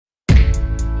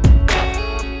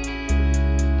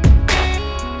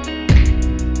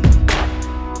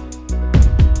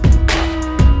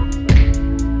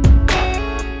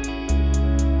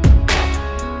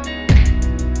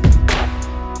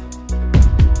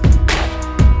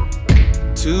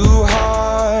Two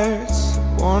hearts,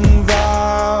 one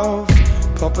valve,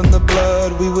 pumping the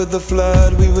blood. We were the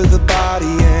flood, we were the body.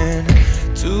 And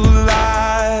two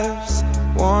lives,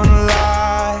 one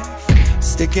life,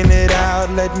 sticking it out,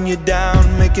 letting you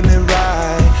down, making it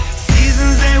right.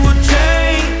 Seasons, they will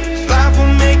change, life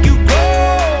will make you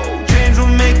go, change will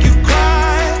make you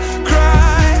cry,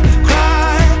 cry,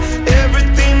 cry.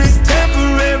 Everything is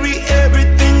temporary,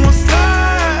 everything will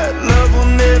slide. Love will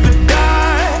never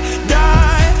die,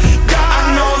 die, die. I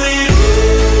know that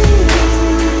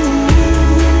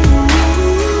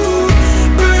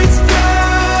birds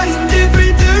fly in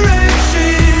different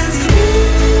directions.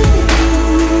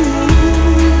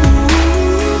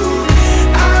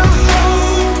 I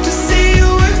hope to see you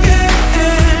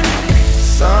again.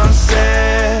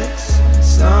 Sunsets,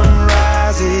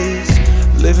 sunrises,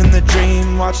 living the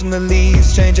dream, watching the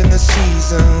leaves, changing the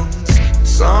seasons.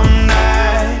 Some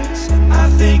nights I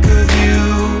think of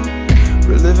you,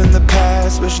 reliving the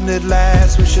past, wishing it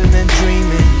lasts, wishing and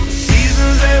dreaming.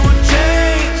 Seasons, they will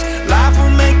change, life will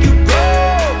make you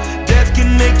go, death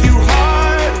can make you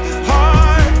hard,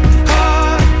 hard,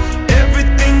 hard.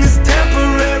 Everything is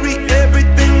temporary,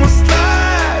 everything will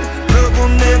slide. Love will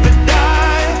never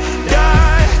die,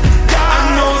 die, die. I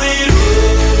know that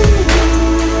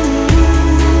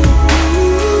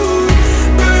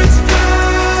birds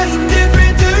fly in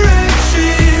different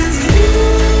directions.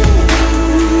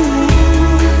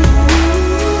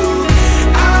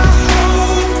 I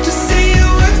hope to see you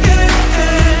again.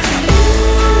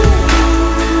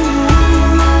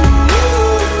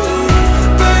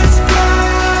 Birds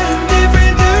fly in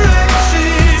different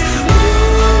directions.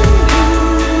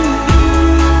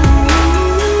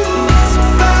 So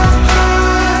fly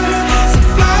high, so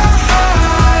fly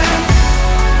high.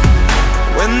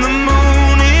 When the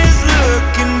moon is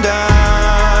looking down,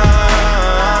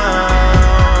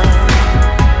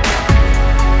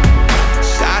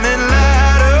 shining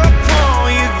light upon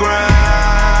your ground,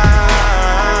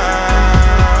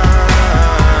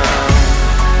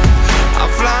 I'm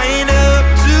flying up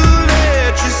to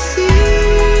let you see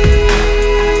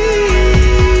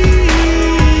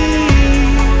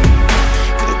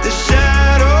that the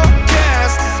shadow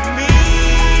cast is me.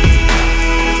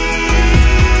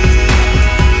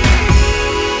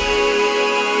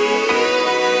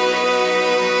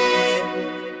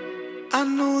 I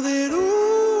know that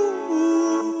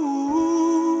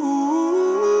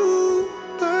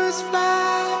birds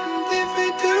fly in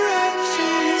different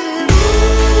directions.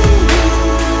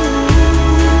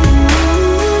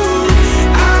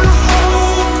 I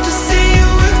hope to see you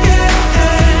again.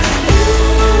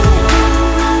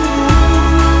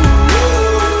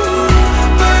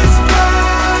 Birds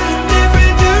fly in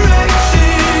different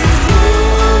directions.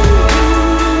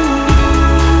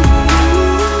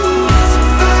 So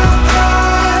fly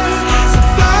high, so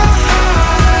fly high. So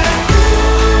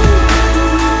fly high, so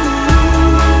fly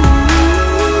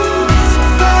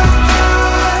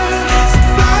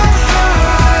high.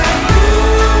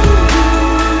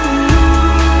 So fly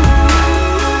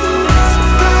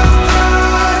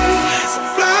high, so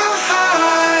fly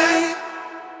high.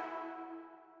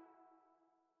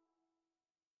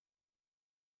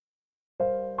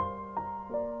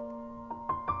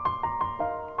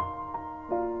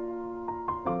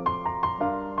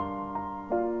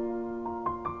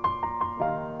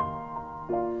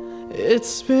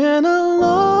 It's been a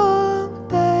long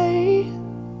day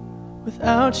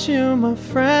without you, my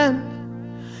friend,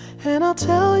 and I'll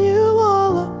tell you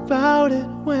all about it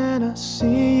when I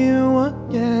see you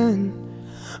again.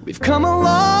 We've come a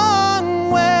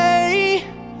long way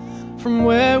from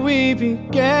where we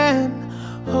began.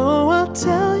 Oh, I'll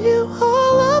tell you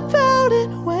all about it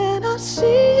when I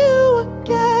see you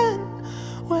again.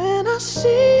 When I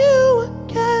see you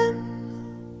again.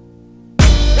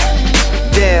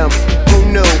 Damn, who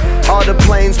knew? All the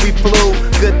planes we flew,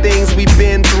 good things we've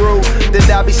been through, that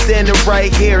I'll be standing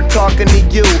right here talking to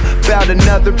you about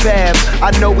another path.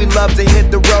 I know we love to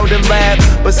hit the road and laugh,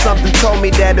 but something told me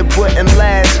that it wouldn't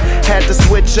last. Had to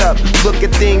switch up, look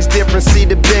at things different, see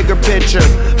the bigger picture.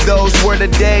 Those were the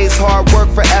days, hard work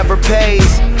forever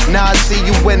pays. Now I see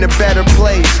you in a better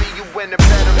place.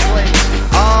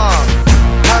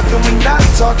 How can we not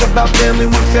talk about family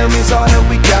when family's all that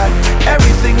we got?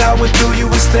 Everything I went through, you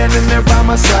were standing there by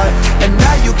my side, and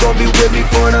now you gon' be with me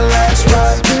for the last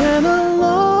ride. It's been a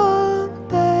long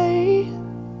day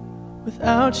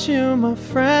without you, my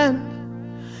friend,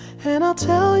 and I'll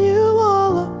tell you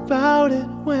all about it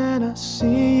when I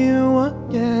see you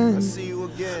again.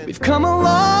 We've come a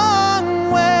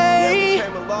long way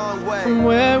from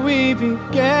where we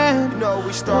began. You know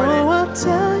we started. Oh, I'll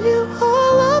tell you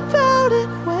all about it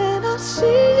when I see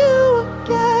you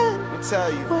again.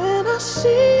 when I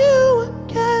see you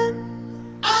again.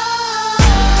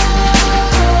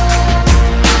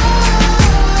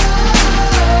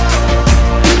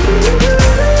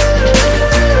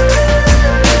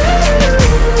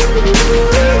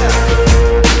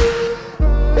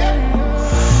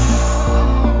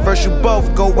 First you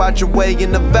both go out your way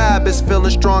and the vibe is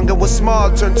feeling strong, and what's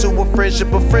small turn to a friendship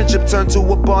turn to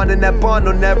a bond, and that bond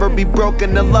will never be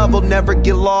broken, the love will never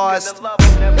get lost.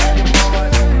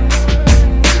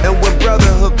 And when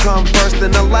brotherhood come first,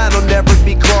 then the line will never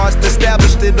be crossed.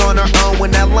 Established it on our own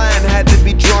when that line had to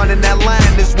be drawn, and that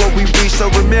line is what we reach, so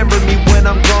remember me when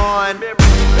I'm gone.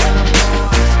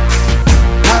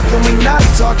 How can we not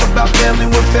talk about family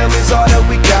when family's all that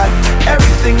we got?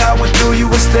 Everything I went through, you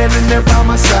were standing there by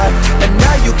my side, and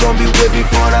now you gon' be with me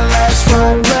for the last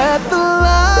ride. So let the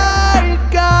light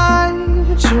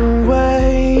guide your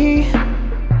way,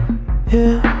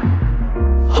 yeah.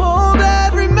 Hold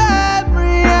every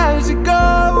memory as you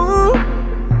go,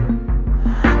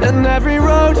 and every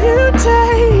road you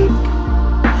take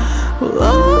will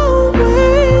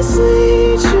always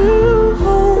lead you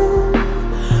home.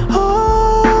 Oh,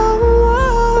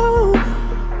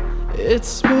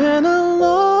 it's been a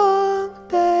long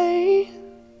day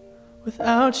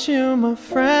without you, my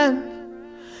friend,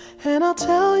 and I'll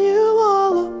tell you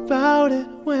all about it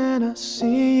when I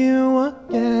see you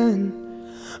again.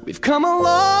 We've come a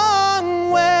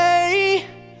long way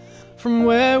from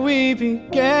where we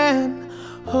began.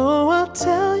 Oh, I'll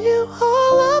tell you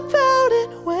all about it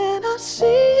when I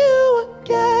see you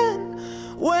again.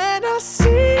 When I see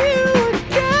you again.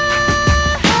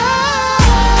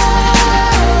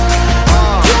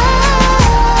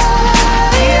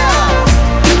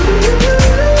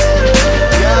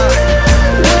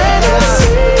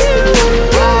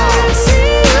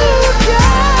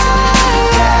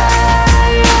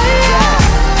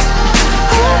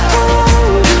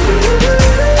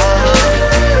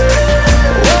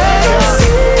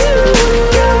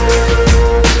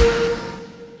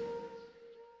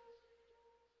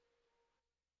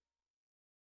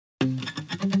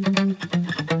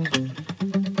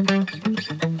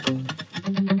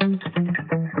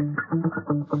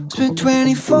 It's been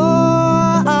 24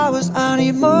 hours, I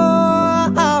need more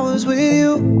hours with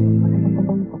you.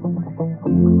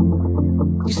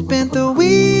 You spent the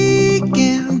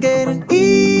weekend getting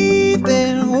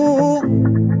even, ooh.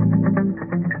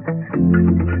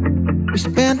 We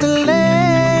spent the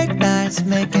late nights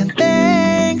making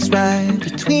things right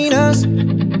between us.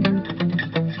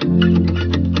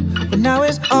 But now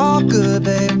it's all good,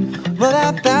 babe. Roll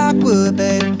that backward,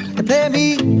 babe, and play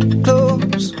me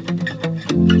close.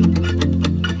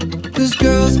 Cause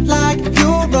girls like you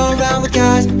run around with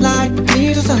guys like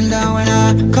me till sundown. When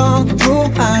I come through,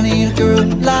 I need a girl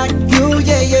like you,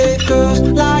 yeah, yeah. Girls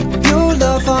like you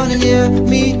love fun and yeah,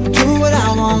 me do what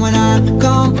I want. When I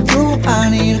come through, I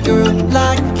need a girl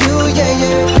like you, yeah,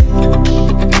 yeah.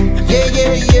 Yeah,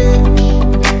 yeah, yeah.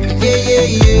 Yeah, yeah,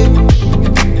 yeah.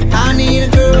 I need a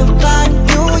girl like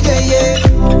you, yeah, yeah.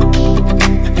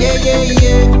 Yeah, yeah,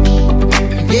 yeah.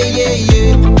 Yeah, yeah,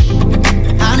 yeah.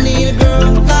 I need a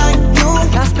girl like you.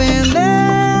 I spent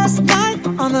last night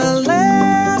on the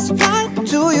last flight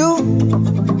to you.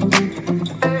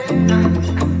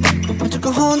 I took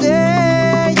a whole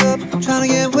day up, trying to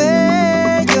get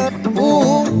way up,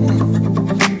 ooh.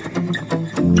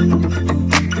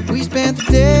 We spent the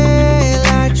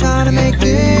daylight trying to make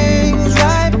things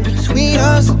right between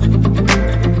us.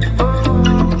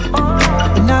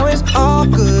 And now it's all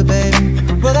good, babe.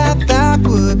 Roll that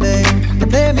backward, babe, and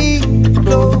play me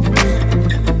close.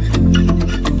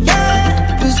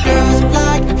 Yeah, cause girls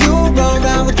like you roll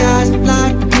around with guys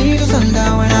like me till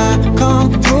sundown. When I come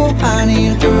through, I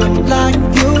need a girl like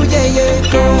you, yeah,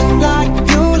 yeah. Girls like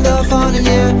you love fun and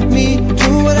yeah, me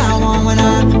do what I want. When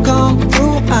I come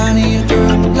through, I need a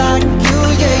girl like you,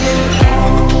 yeah, yeah.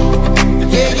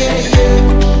 Yeah, yeah, yeah.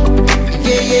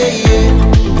 Yeah, yeah, yeah.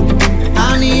 I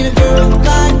need a girl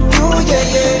like you, yeah,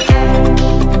 yeah.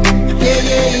 Yeah,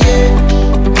 yeah, yeah.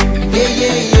 Yeah,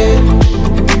 yeah, yeah.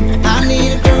 I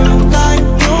need a girl like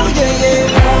you, yeah, yeah.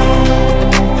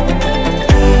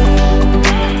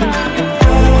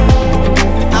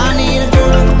 I need a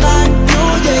girl like you,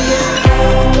 yeah, yeah.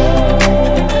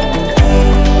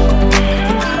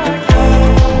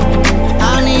 I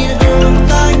need a girl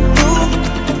like you.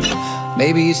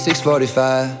 Maybe it's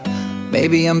 6:45.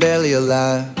 Maybe I'm barely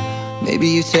alive. Maybe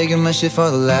you're taking my shit for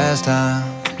the last time,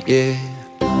 yeah.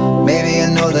 Maybe I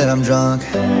know that I'm drunk.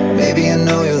 Maybe I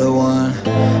know you're the one.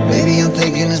 Maybe I'm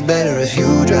thinking it's better if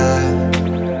you drive.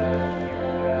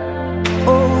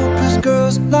 Oh, cause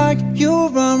girls like like you,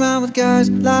 run around with guys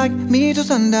like me till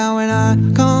sundown. When I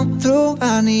come through,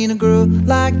 I need a groove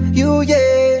like you,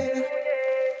 yeah.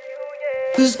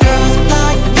 Cause girls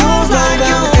like you, run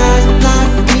around with guys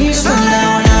like me till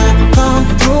sundown. When I come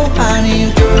through, I need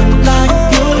a groove like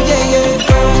you, yeah, yeah.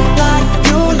 Girls like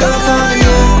you, love how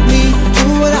you let me do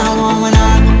what I want. When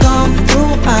I come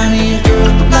through, I need a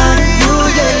groove like you,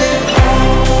 yeah, yeah.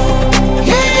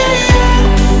 Yeah, yeah, yeah.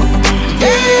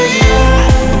 Yeah, yeah, yeah.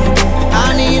 I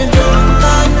need a girl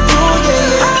like you, yeah,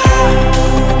 yeah.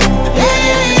 Yeah,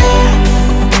 yeah, yeah.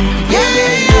 Yeah,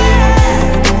 yeah,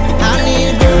 yeah. I need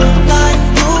a girl like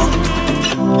you.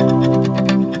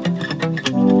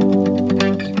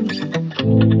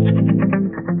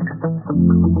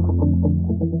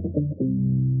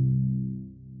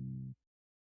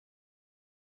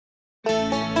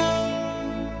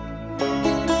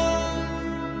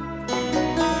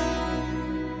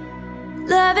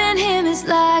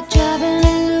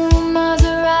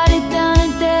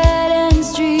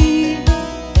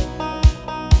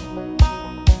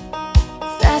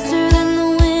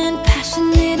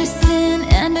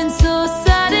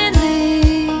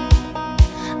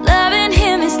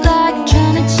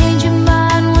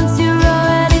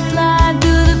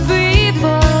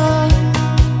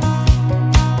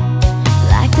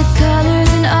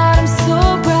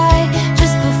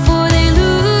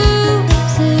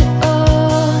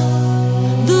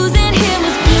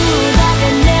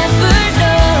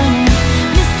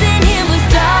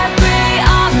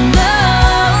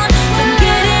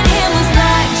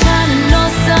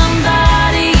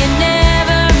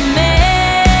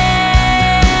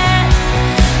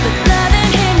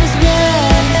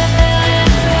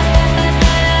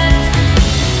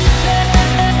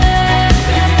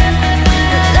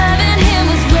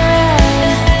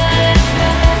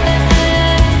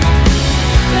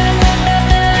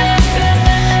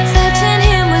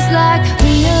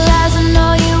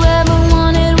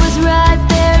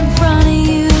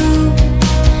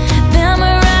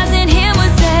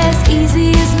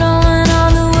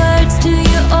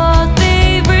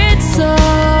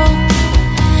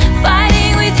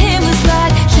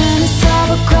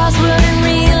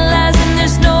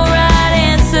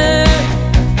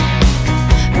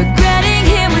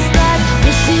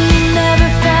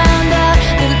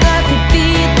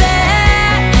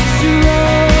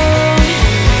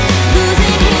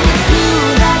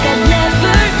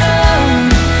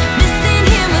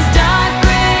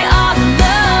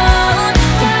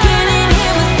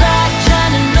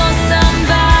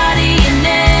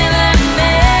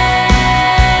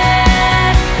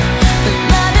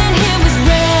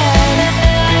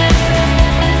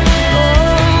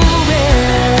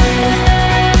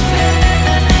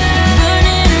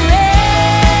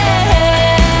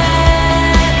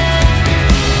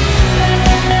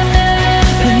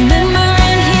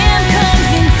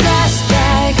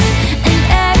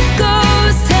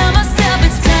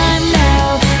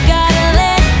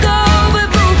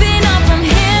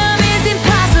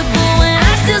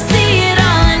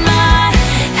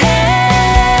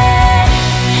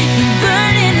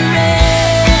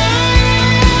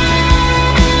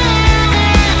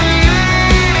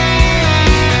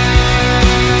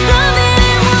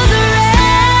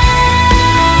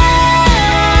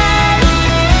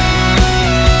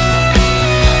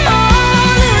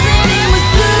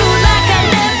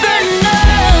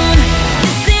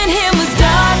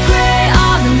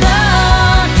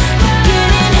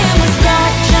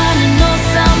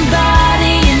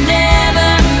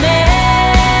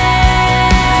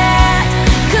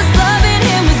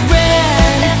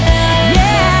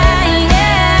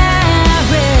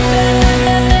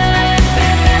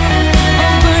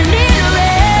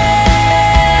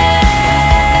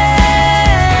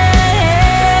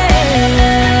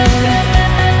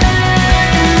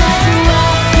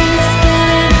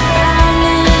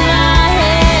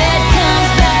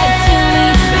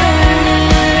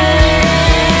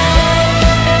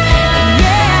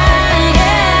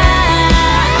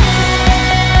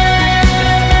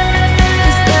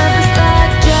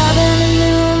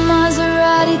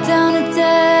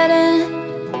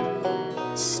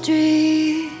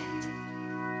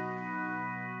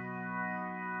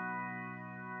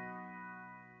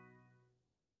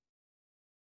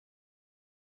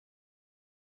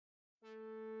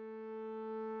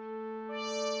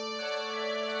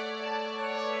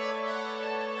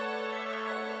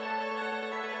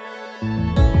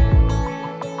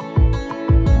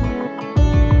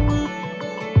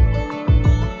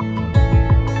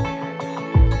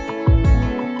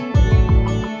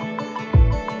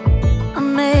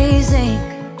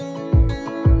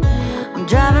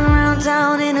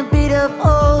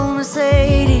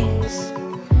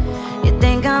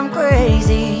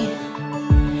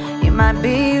 might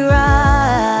be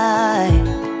right,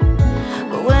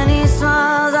 but when he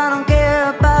smiles I don't care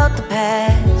about the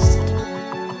past.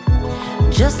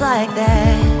 Just like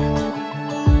that,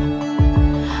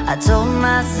 I told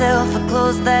myself I'd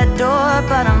close that door,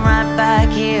 but I'm right back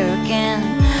here again.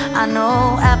 I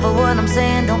know half of what I'm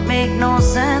saying don't make no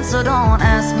sense, so don't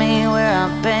ask me where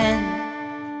I've been.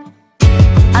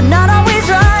 I'm not always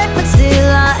right, but still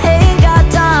I ain't got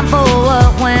time for what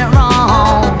went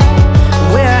wrong.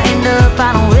 Where I end up, I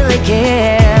don't really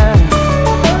care.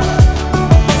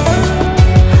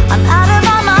 I'm out of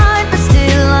my mind, but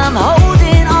still I'm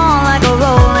holding on like a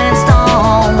rolling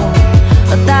stone,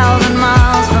 1,000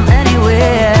 miles from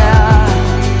anywhere.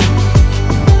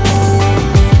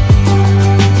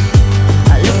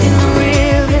 I look in the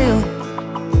rear view,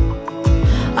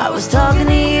 I was talking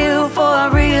to you before I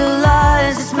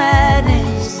realized it's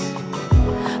madness,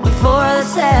 before the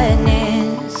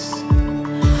sadness.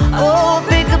 Oh,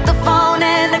 pick up the phone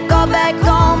and I call back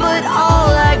home, but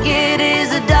all I get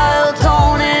is a dial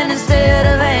tone, and instead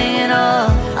of hanging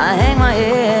up, I hang my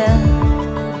head.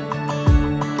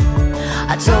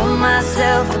 I told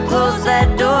myself to close that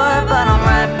door, but I'm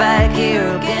right back here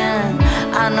again.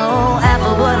 I know half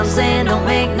of what I'm saying don't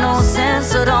make no sense,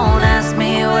 so don't ask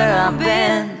me where I've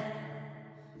been.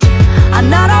 I'm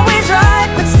not always right,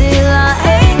 but still I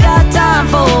ain't got time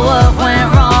for what went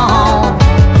wrong.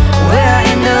 Where I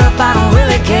end up, I don't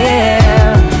really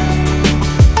care.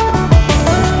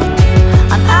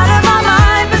 I'm out of my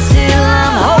mind, but still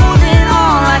I'm holding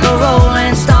on like a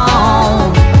rolling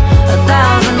stone,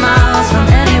 1,000 miles from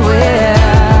anywhere.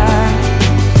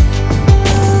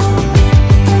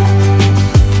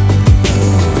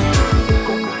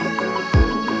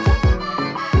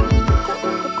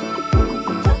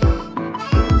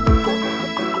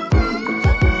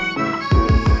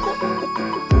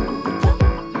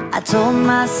 I told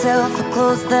myself to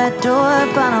close that door,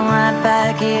 but I'm right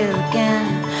back here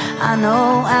again. I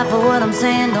know half of what I'm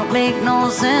saying don't make no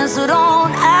sense, so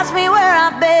don't ask me where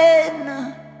I've been.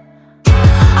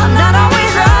 I'm not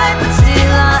always right, but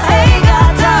still I ain't got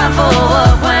time for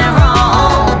what went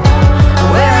wrong.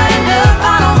 Where I end up,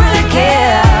 I don't really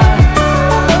care.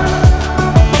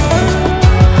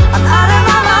 I'm out of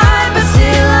my mind, but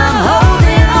still I'm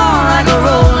holding on like a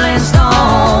rolling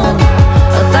stone,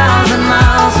 1,000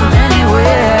 miles from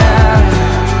anywhere.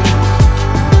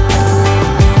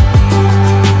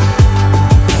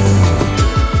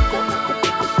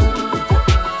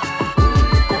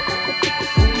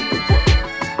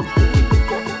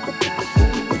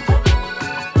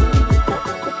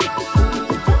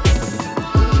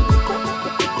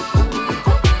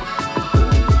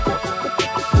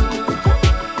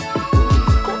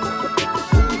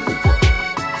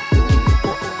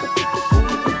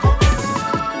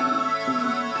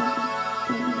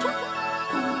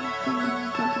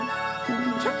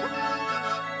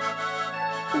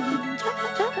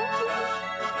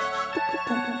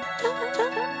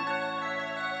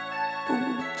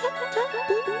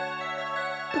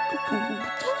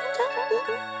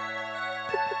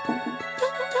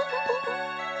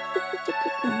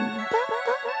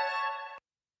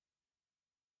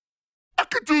 I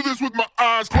could do this with my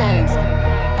eyes closed.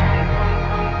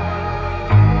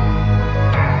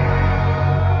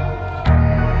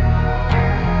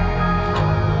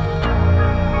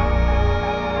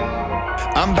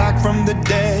 I'm back from the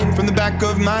dead, from the back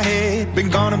of my head. Been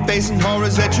gone and facing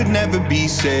horrors that should never be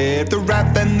said. The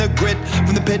wrath and the grit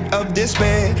from the pit of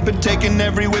despair. Been taking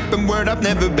every whip and word, I've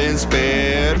never been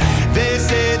spared. They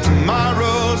said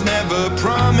tomorrow's never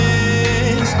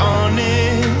promised,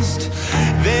 honest.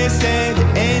 They said the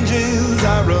angels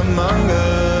are among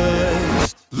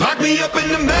us. Lock me up in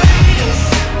the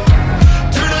maze,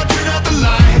 turn out the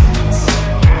lights.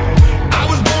 I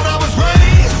was born, I was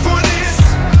raised for this.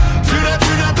 Turn out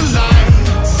the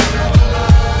lights.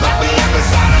 Lock me up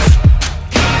inside a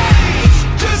cage,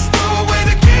 just throw away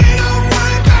the key, don't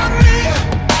worry about me.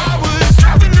 I was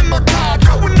driving in my car,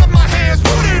 throwing up my hands,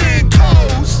 put it in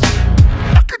coast.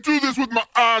 I could do this with my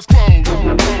eyes closed.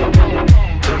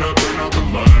 Turn out the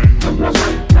lights.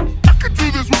 I could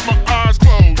do this with my eyes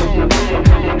closed. Turn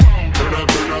out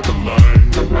the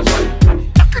lights.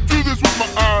 I could do this with my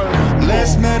eyes.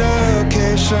 Less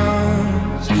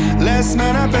medications, less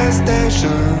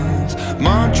manifestations,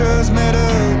 mantras,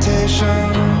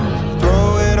 meditation,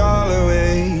 throw it all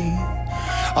away.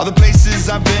 All the places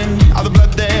I've been, all the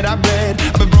blood that I've bled,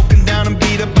 I've been broken down and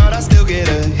beat up, but I still get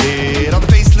ahead. All the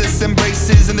faceless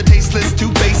embraces and the tasteless two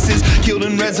faces, killed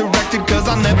and resurrected, cause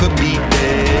I'll never be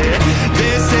dead.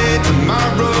 They said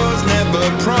tomorrow's never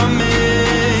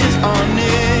promised,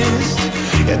 honest.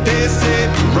 Yeah, they said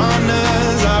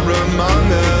piranhas are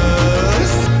among us.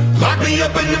 me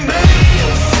up in the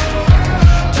maze.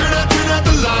 Turn out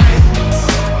the lights.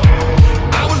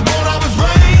 I was born, I was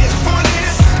raised for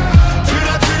this. Turn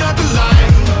out the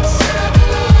lights.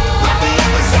 Lock me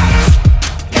up inside us.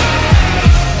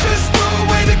 Just throw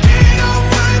away the key, don't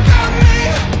worry about me.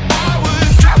 I was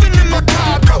driving in my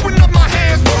car, throwing up my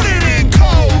hands, putting in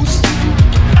coast.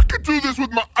 I could do this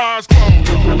with my eyes closed.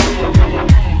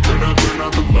 Turn out the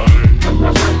lights.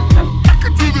 I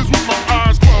could do this with my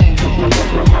eyes closed.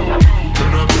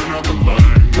 Turn out the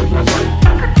lights.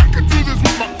 I could do this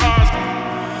with my eyes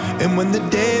closed. And when the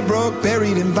day broke,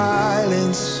 buried in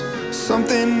violence,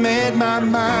 something made my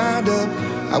mind up.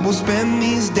 I will spend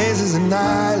these days as an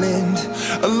island,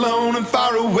 alone and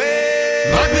far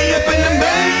away. Lock me up in the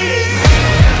maze.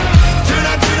 Turn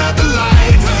out the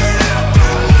lights.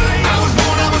 I was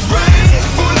born, I was raised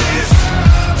for this.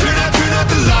 Turn out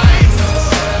the lights.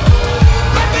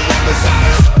 Lock me up inside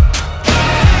us.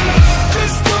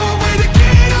 Just throw away the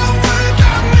key, don't worry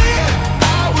about me.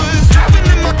 I was driving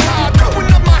in my car, throwing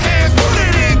up my hands,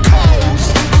 pulling in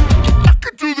coast. I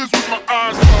could do this with my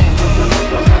eyes closed.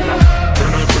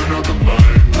 Turn out the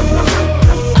lights.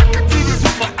 I could do this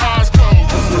with my eyes closed.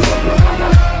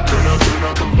 Turn out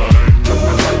the lights.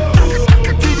 I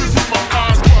could do this with my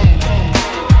eyes closed.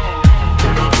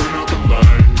 Turn out the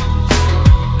lights.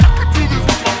 I could do this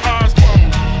with my eyes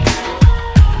closed.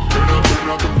 Turn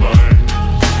out the lights.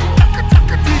 I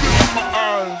could do this with my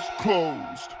eyes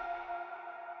closed.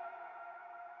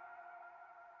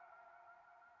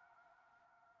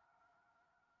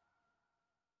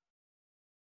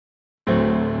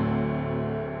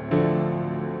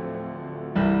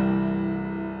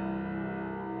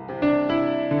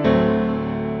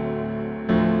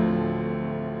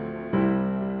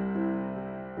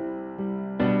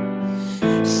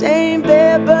 Same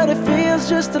bed, but it feels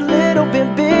just a little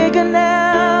bit bigger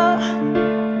now.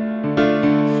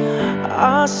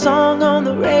 Our song on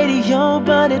the radio,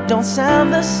 but it don't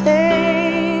sound the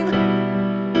same.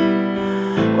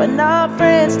 When our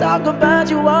friends talk about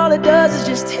you, all it does is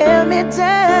just tear me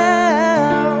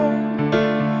down.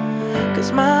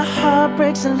 'Cause my heart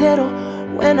breaks a little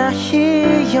when I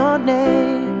hear your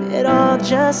name. It all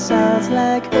just sounds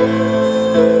like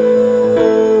ooh.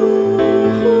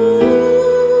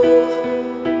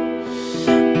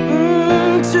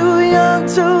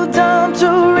 Too dumb to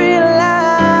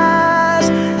realize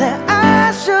that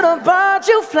I should have bought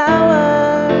you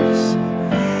flowers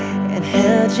and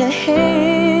held your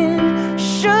hand.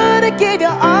 Should have gave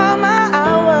you all my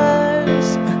hours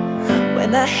when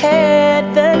I had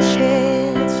the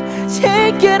chance.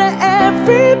 Take you to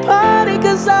every party,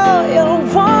 'cause all you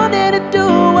wanted to do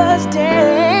was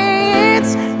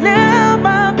dance. Now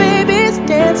my baby's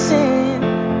dancing,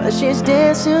 but she's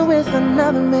dancing with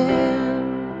another man.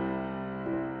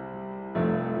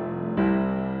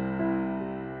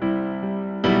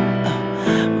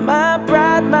 My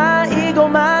pride, my ego,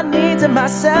 my needs, and my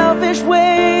selfish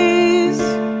ways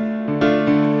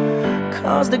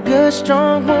caused a good,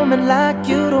 strong woman like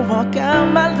you to walk out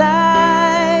my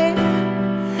life.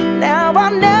 Now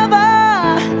I'll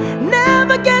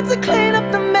never get to clean up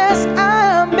the mess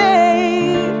I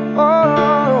made.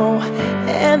 Oh,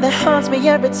 and that haunts me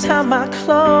every time I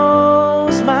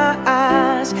close my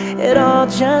eyes. It all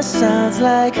just sounds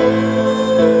like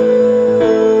ooh.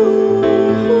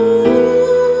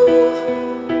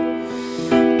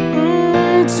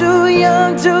 Too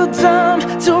young, too dumb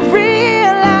to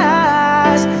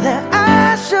realize that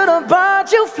I should have bought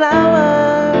you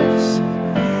flowers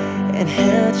and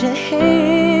held your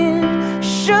hand.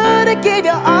 Should have gave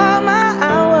you all my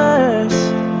hours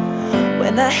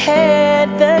when I had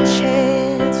the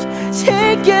chance.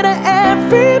 Take you to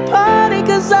every party,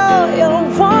 'cause all you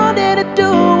wanted to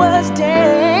do was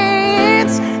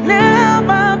dance. Now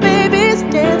my baby's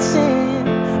dancing,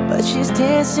 but she's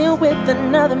dancing with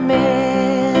another man.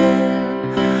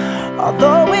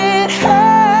 Although it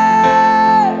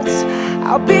hurts,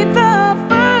 I'll be the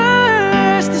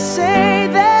first to say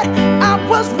that I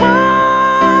was wrong.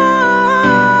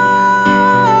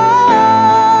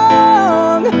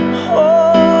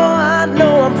 Oh, I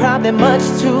know I'm probably much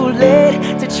too late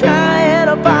to try and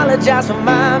apologize for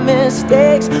my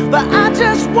mistakes, but I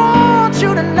just want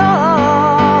you to know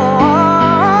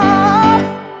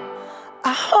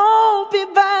I hope he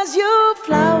buys you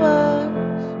flowers.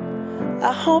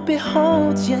 I hope he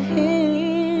holds your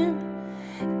hand,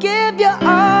 give you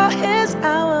all his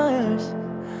hours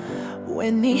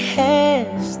when he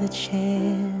has the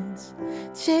chance.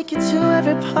 Take you to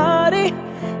every party,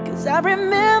 'cause I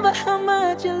remember how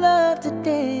much you love to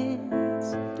dance.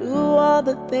 Do all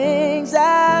the things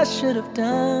I should have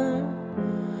done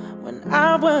when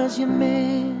I was your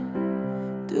man.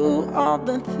 do all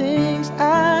the things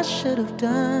I should have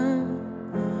done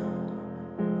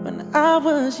when I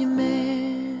was your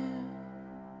man.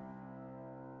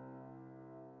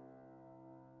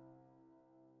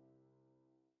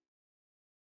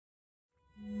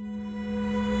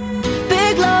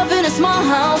 Big love in a small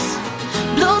house,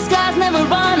 blue skies never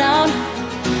run out.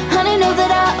 Honey, know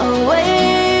that I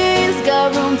always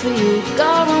got room for you,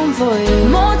 got room for you.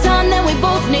 More time than we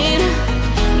both need.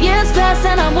 Years pass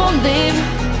and I won't leave.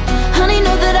 Honey,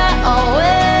 know that I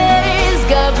always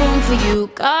got room for you,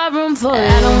 got room for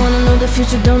you. I don't wanna know the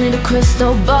future, don't need a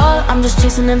crystal ball. I'm just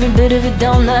chasing every bit of it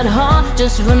down that hall.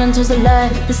 Just running towards the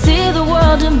light to see the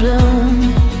world in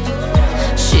bloom.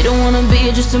 She don't wanna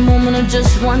be just a moment or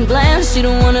just one glance. She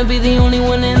don't wanna be the only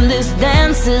one in this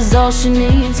dance. Is all she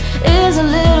needs is a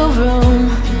little room.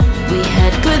 We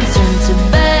had good turn to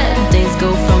bad, days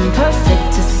go from perfect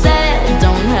to sad.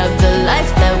 Don't have the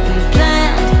life that we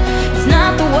planned, it's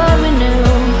not the world we knew.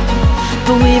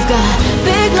 But we've got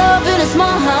big love in a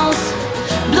small house,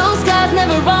 blue skies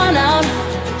never run out.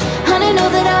 Honey, know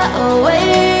that I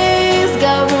always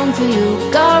got room for you,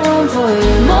 got room for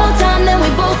you. More time than we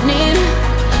both need.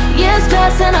 Years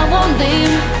pass and I won't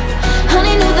leave.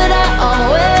 Honey, know that I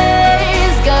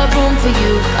always got room for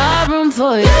you, got room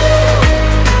for you.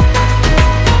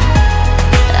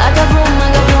 I got room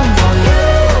for you.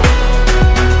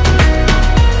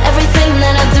 Everything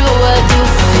that I do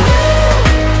for you.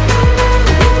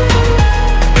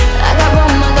 I got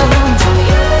room for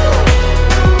you.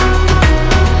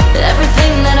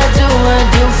 Everything that I do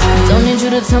for you. Don't need you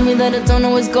to tell me that it don't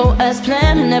always go as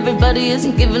planned. And everybody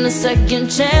isn't given a second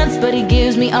chance, but he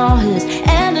gives me all his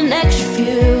and an extra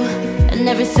few. And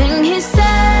everything he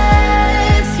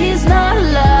says, he's not a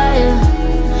liar.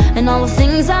 And all the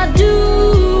things I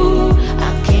do,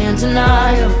 I can't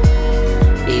deny him.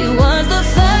 He was the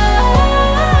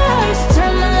first to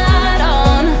turn the light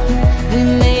on. We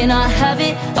may not have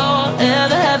it all,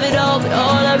 ever have it all, but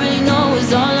all I really know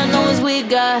is, all I know is we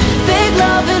got big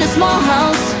love in a small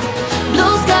house,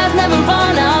 blue skies never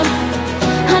run out.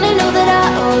 Honey, know that I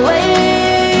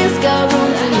always got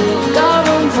room for you, got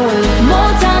room for you.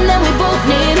 More time than we both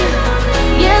need.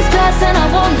 Years pass and I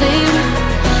won't leave.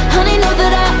 Honey, know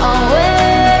that I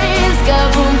always got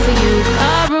room for you,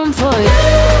 got room for you.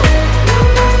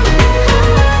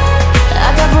 I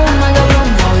got room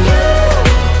for you.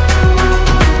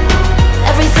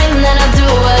 Everything that I do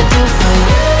for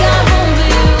you. Got room for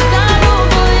you, got room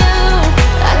for you.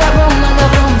 I got room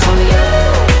for you.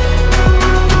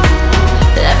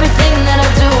 Everything that I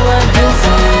do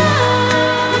for you.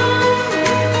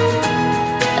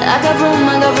 I got room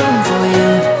for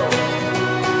you.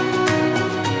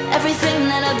 Everything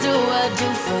that I do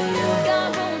for you. Got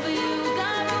room for you,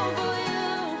 got room for you.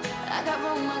 I got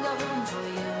room for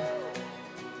you.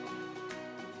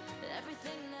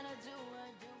 Everything that I do for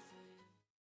you.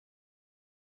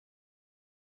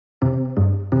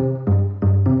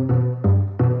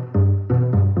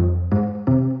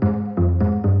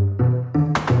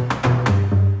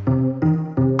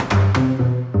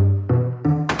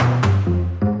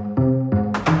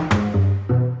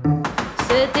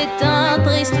 C'était un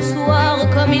triste soir,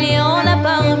 comme il y en a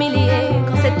par milliers,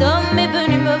 quand cet homme est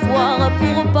venu me voir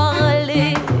pour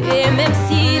parler. Et même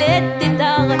s'il était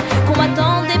tard, qu'on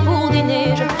m'attendait pour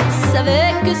dîner, je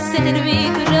savais que c'était lui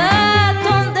que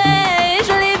j'attendais.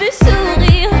 Je l'ai vu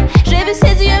sourire, j'ai vu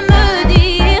ses yeux me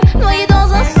dire, noyé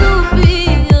dans un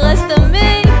soupir, reste à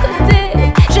mes côtés.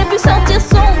 J'ai pu sentir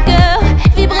son cœur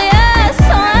vibrer à 100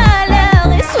 à l'heure,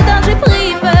 et soudain j'ai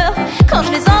pris peur quand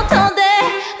je les entendais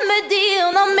me dire,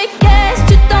 non mais qu'est-ce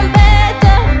tu t'embêtes,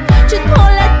 tu te prends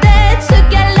la tête, ce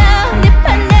gars-là n'est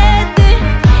pas net,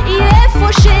 il est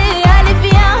fauché, allez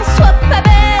viens, sois pas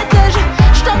bête,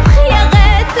 je t'en prie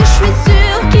arrête, je suis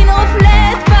sûre qu'il ne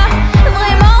reflète pas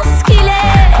vraiment ce qu'il est.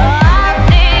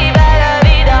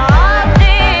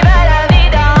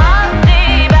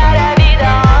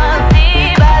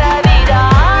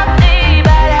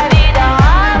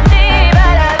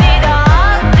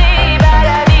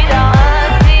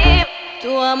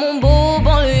 Toi mon beau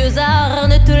banlieusard,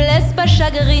 ne te laisse pas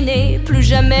chagriner, plus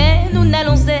jamais nous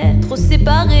n'allons être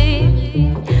séparés.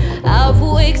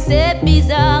 Avouez que c'est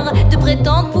bizarre de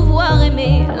prétendre pouvoir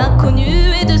aimer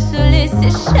l'inconnu et de se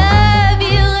laisser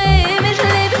chavirer. Mais je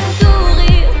l'ai vu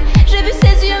sourire, j'ai vu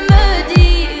ses yeux me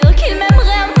dire qu'il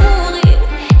m'aimerait à mourir,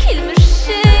 qu'il me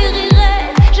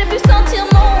chérirait. J'ai pu sentir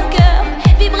mon cœur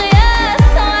vibrer à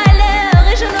 100 à l'heure,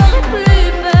 et je n'aurai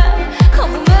plus peur quand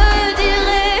vous me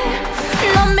direz,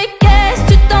 non mais qu'est-ce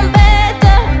tu t'embêtes,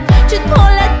 tu te prends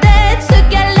la tête, ce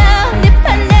gars-là n'est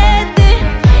pas net,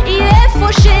 il est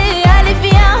fauché, allez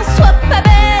viens, sois pas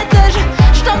bête,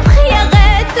 je t'en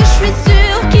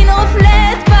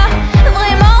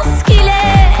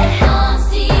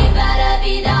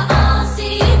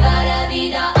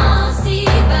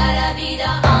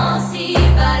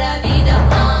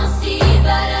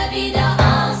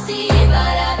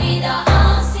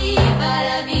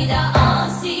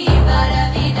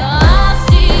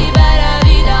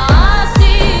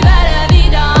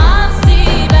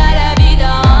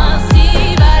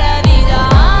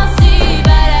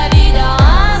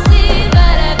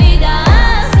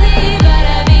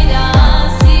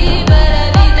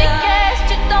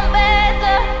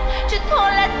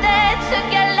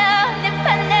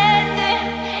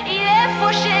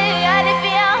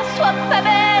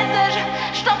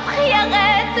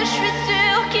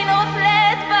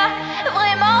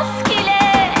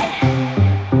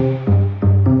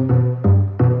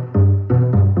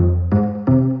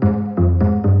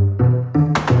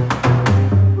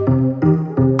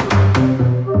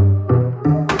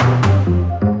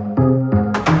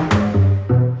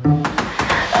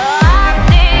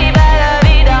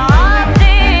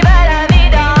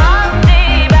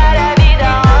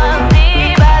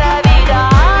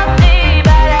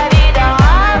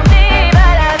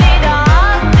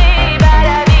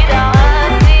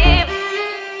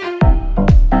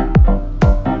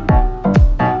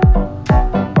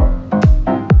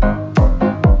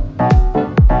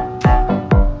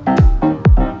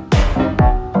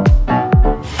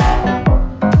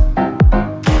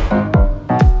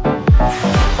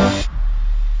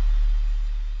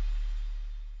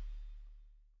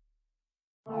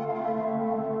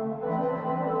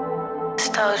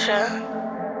Doja.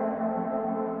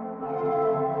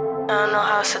 I don't know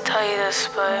how else to tell you this,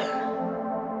 but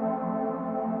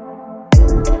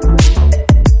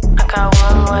I got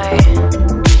one way.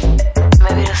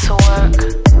 Maybe this'll work.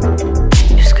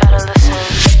 You just gotta listen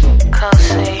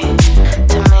closely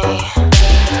to me.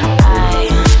 I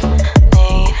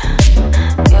need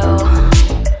you,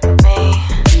 me,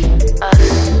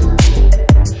 us.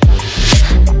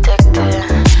 Addicted.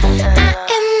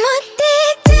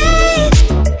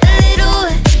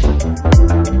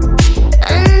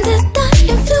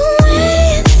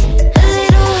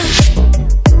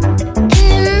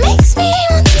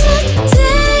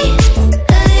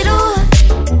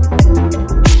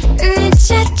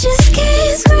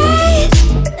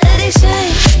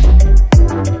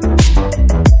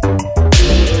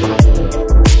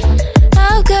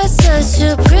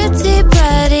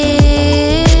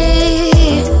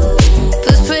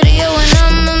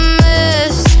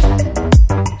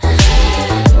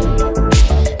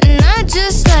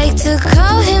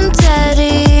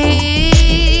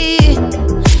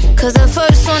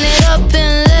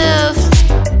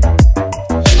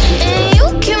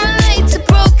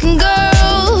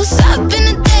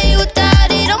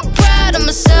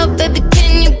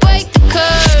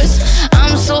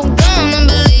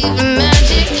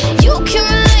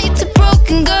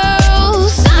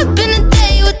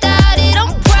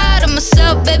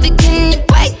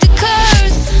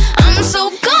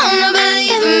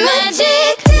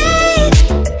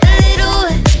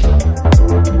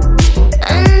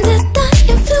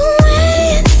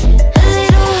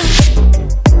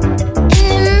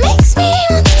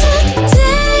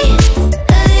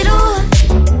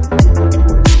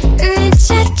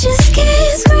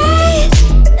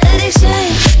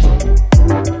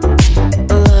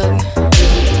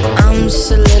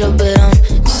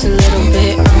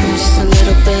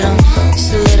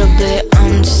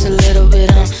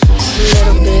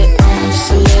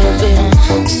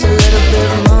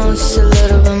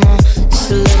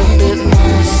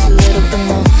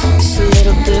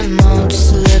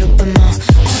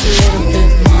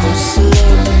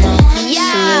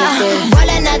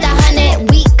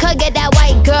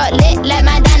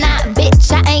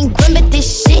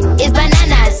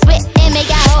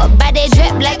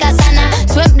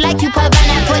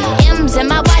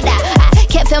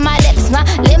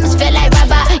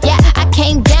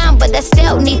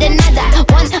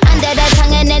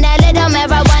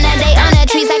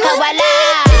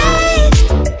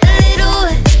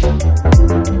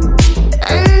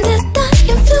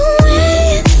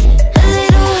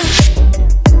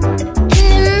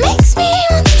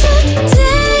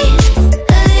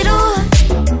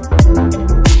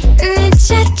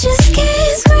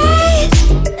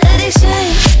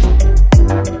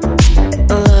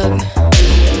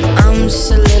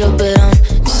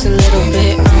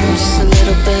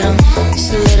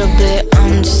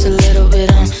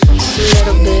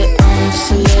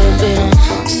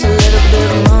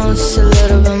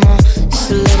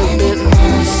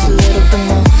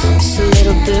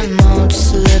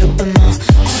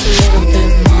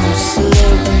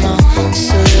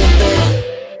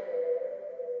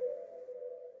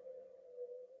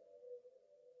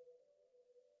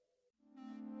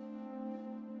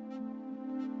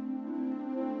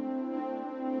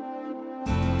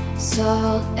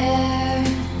 Salt air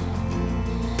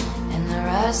and the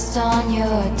rust on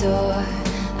your door.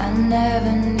 I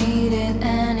never needed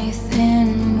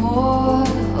anything more,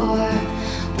 or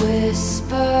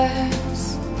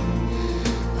whispers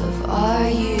of are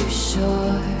you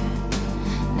sure?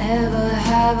 Never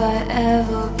have I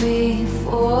ever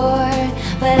before.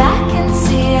 But I can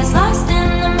see us lost in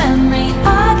the memory.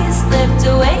 I get slipped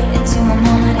away into a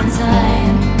moment in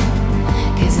time,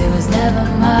 'cause it was never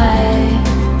mine.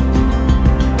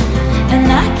 And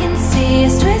I can see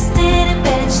us twisted in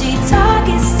bed sheets, all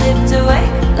get slipped away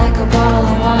like a bottle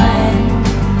of wine,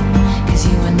 'cause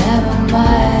you were never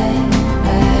mine.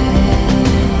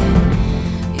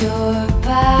 You're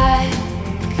back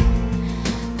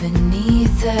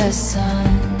beneath the sun,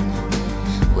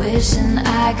 wishing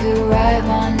I could write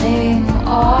my name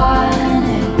on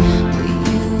it. Will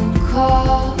you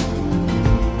call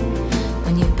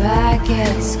when you're back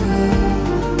at school?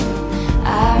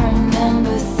 I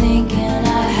remember thinking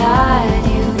I had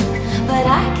you, but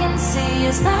I can see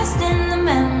us lost in the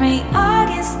memory. All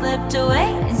get slipped away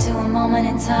into a moment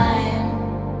in time,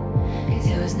 'cause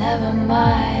it was never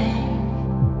mine.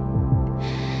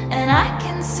 And I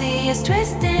can see us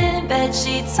twisted in bed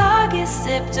sheets, all get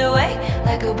sipped away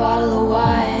like a bottle of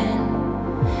wine,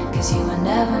 'cause you were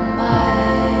never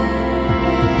mine.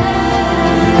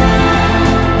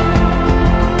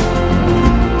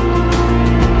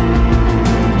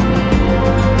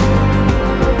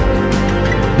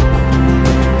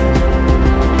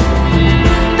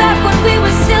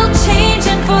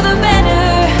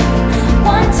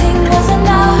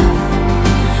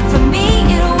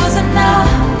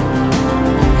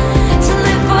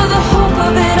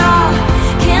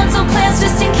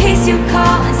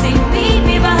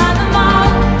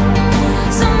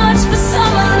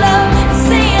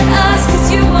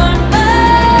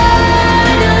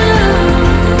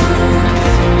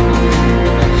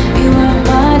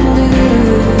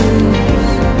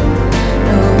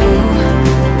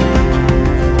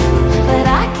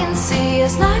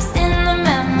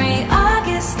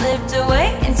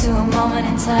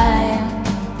 time,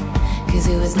 'cause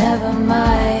it was never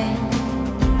mine.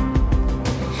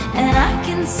 And I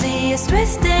can see us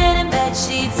twisted in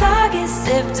bedsheets, I get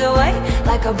sipped away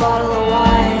like a bottle of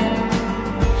wine,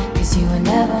 'cause you were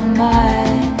never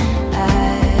mine.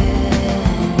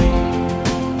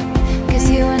 'Cause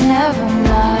you were never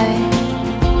mine,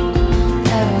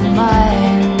 never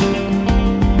mine.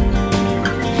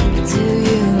 But do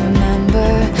you remember?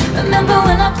 Remember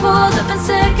when I pulled up and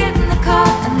said get in the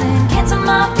car, and then canceled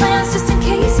my plans just in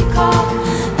case you called?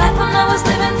 Back when I was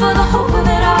living for the hope of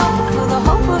it all, for the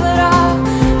hope of it all.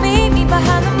 Meet me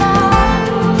behind the mall.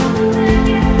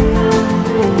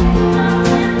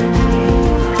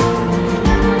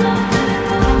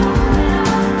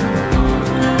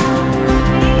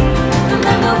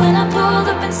 Remember when I pulled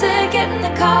up and said get in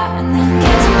the car, and then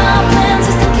canceled my plans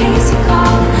just in case you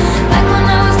called? Back when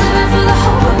I was living for the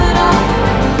hope of it all,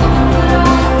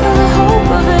 for the hope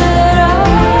of it all,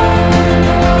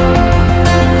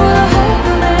 for the hope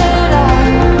of it all.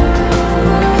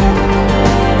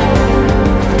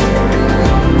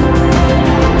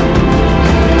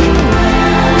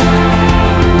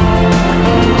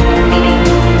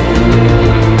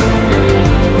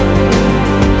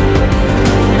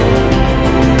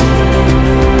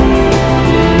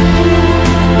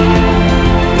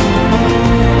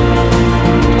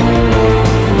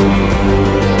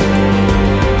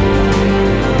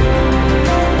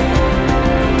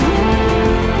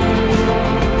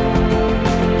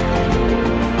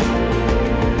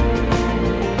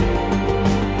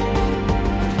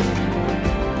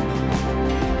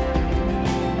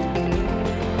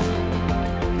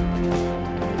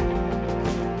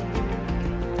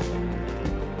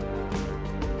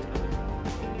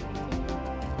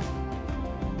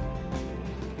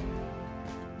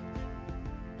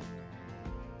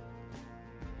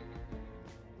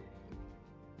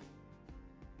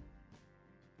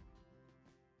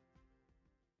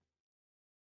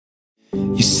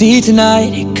 You see,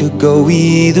 tonight it could go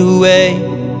either way.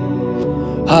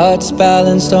 Hearts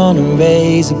balanced on a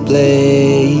razor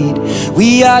blade.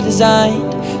 We are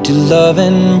designed to love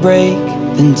and break,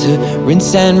 then to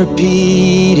rinse and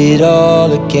repeat it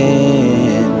all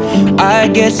again. I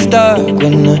get stuck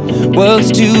when the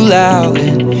world's too loud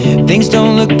and things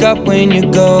don't look up when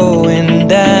you're going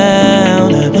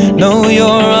down. I know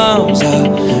your arms are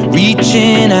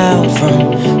reaching out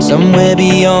from somewhere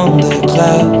beyond the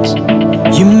clouds.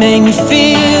 You make me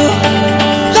feel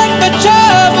like my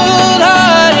troubled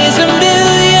heart is a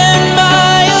million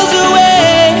miles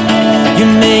away. You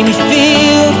make me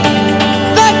feel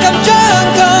like I'm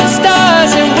drunk on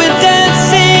stars and we're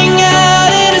dancing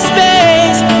out into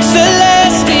space,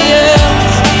 celestial.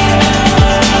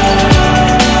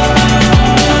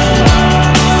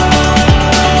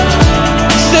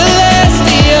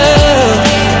 Celestial.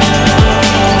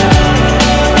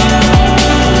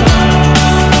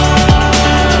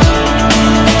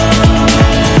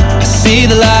 See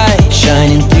the light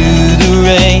shining through the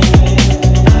rain,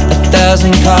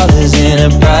 1,000 colors in a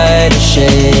brighter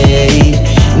shade.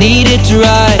 Needed to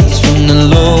rise from the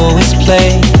lowest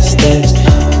place. There's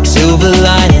silver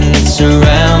lining that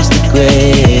surrounds the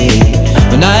gray.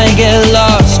 When I get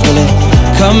lost, will it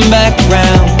come back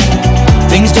round?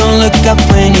 Things don't look up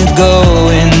when you're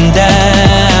going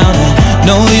down. I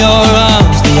know your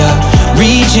arms, they are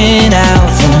reaching out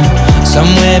from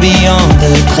somewhere beyond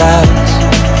the clouds.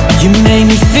 You make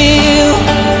me feel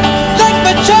like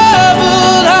my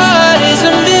troubled heart is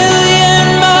a million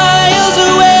miles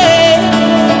away.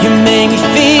 You make me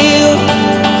feel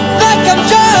like I'm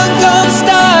drunk on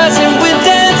stars and we're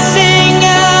dancing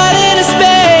out into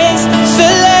space,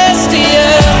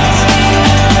 celestial.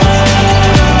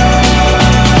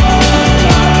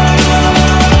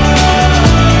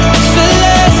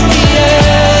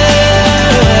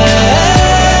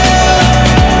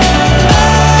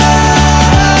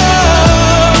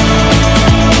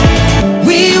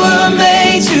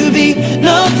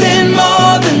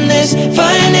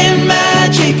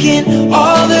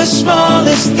 All the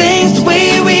smallest things, the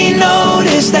way we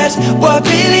notice, that's what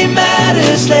really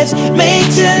matters. Let's make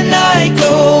tonight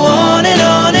go on and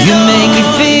on and on. You make me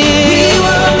feel we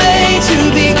were made to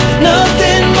be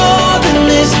nothing more than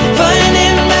this,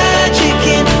 finding magic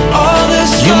in all the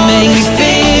smallest things. You make me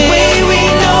feel the way we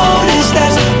notice,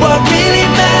 that's what really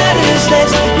matters.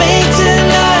 Let's make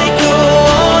tonight go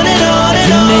on and on and on.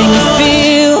 You make me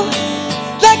feel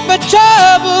like my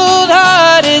troubled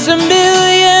heart is a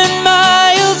million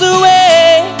miles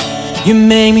away. You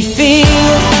make me feel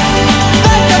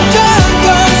like I'm drunk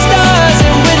on stars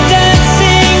and we're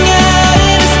dancing out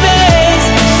into space,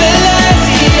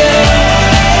 celestial.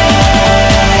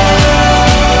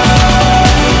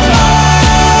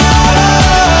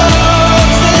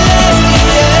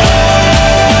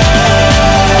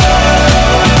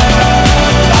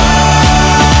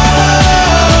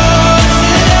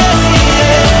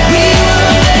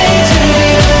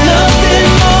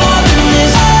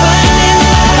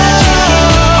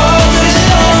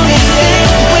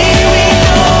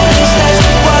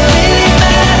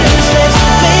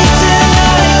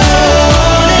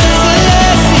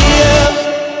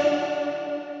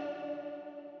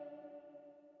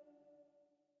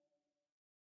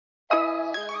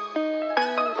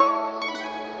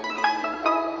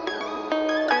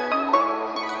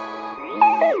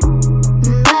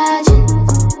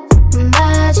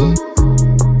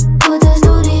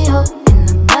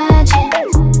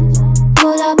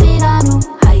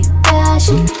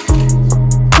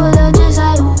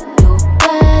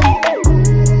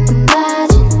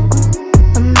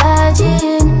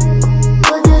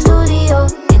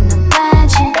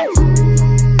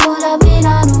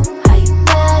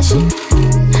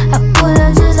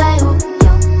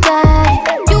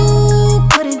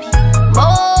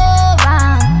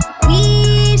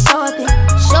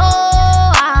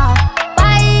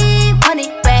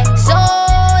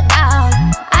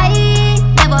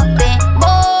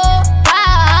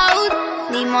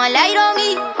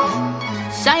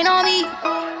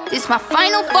 my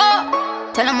final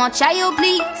four. Tell them I'll try you,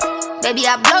 please. Baby,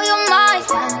 I blow your mind.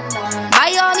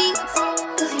 By all means,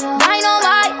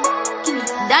 dynamite,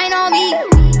 dine on me.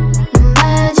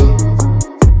 Imagine,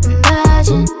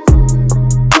 imagine,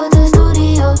 put the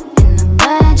studio in the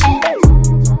mansion.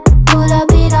 Pull up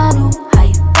in a new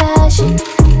high fashion.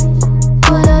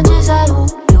 Pull up just like who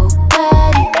your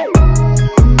daddy.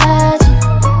 Imagine,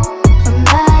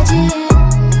 imagine,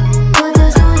 put the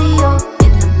studio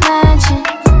in the mansion.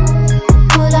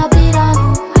 Pull up in a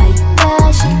new high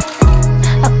fashion.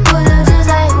 I pull up just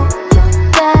like who your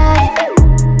daddy.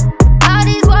 All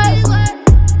these words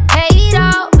paid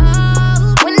off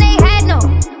when they had no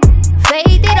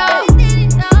faith at all.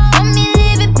 Want me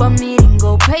living, but me didn't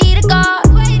go pray to God.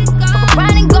 Fuck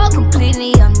around and go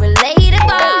completely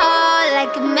unrelatable.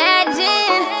 Like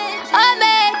imagine,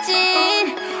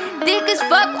 imagine, thick as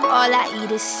fuck, all I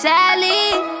eat is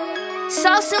salad.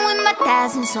 Saucing with my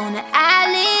thousands on the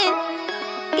island.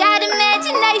 Got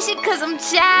imagination cause I'm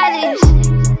childish.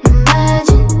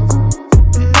 Imagine,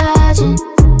 imagine,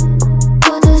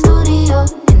 put the studio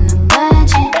in the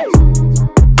mansion.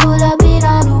 Pull up in a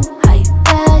new high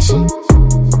fashion.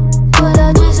 Pull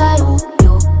up just like who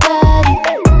your daddy.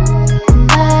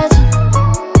 Imagine,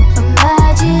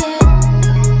 imagine,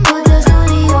 put the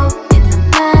studio in the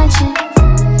mansion.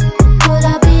 Pull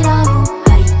up in a new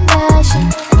high fashion.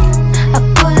 I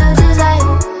pull up just like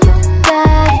who your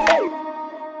daddy.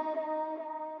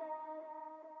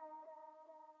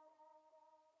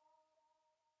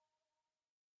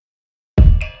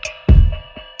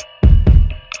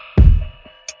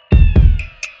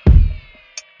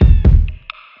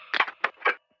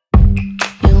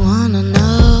 You wanna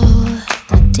know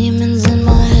the demons in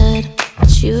my head,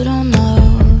 but you don't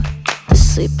know. They're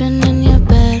sleeping in your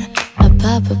bed. I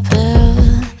pop a pill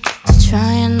to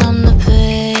try and numb the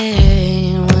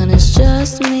pain. When it's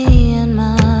just me and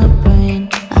my brain,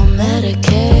 I'll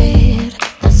medicate.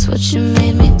 That's what you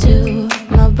made me do.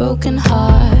 My broken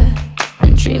heart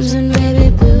and dreams in baby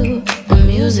blue. The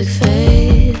music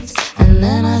fades and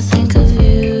then I think of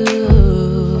you.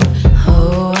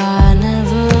 Oh, I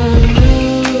never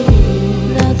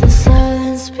knew that the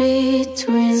silence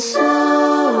between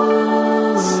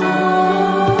souls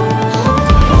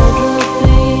could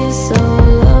be so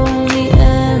lonely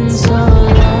and so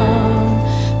long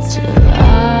till I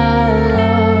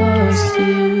lost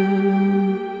you.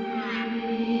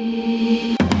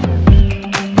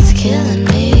 It's killing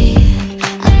me,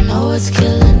 I know it's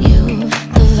killing you.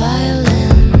 The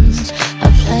violins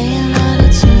are playing out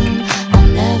of tune. I'll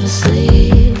never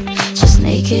sleep, just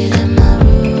naked in my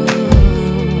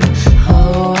room.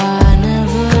 Oh, I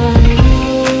never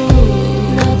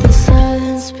knew that the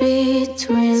silence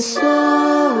between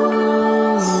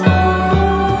souls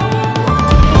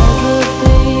could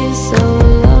be so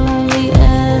lonely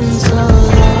and so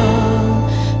long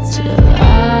till I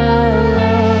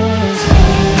lost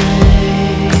you.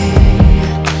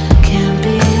 Can't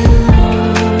be alone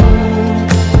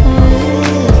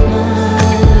with my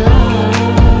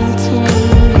love till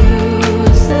the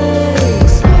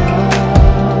music's on.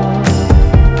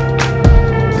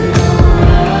 No,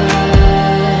 I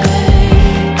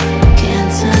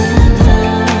can't turn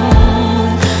down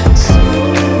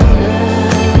soon enough.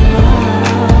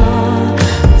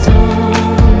 Don't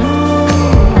know.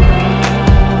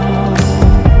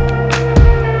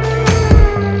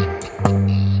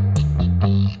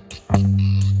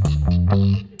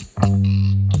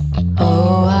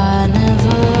 Oh, I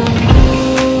never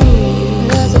knew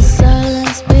that the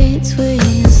silence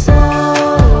between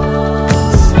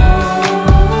souls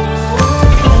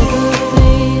could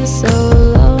be so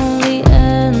lonely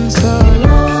and so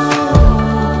long.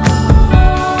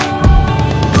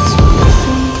 So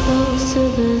listen close to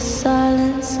the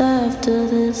silence after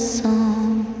this song.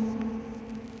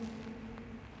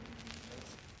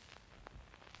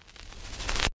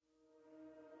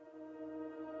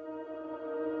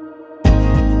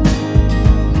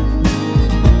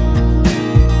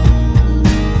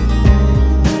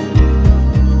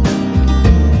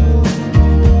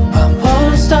 I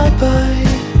wanna stop by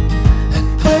and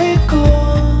play it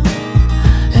cool.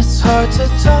 It's hard to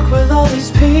talk with all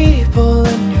these people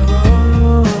in your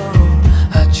room.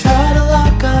 I try to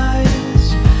lock eyes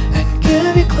and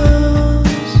give you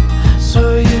clues so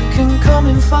you can come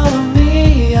and follow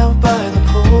me out by the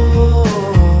pool.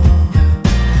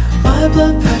 My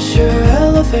blood pressure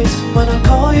elevates when I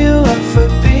call you up for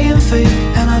being fake.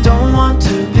 And I don't want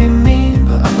to be mean,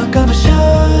 but I'm not gonna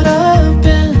shut up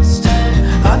instead.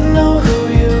 I know who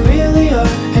you really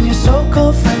are, and your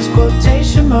so-called friends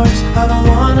quotation marks. I don't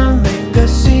wanna make a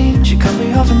scene. She cut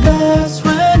me off and that's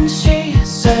when she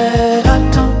said I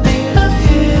don't need a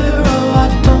hero.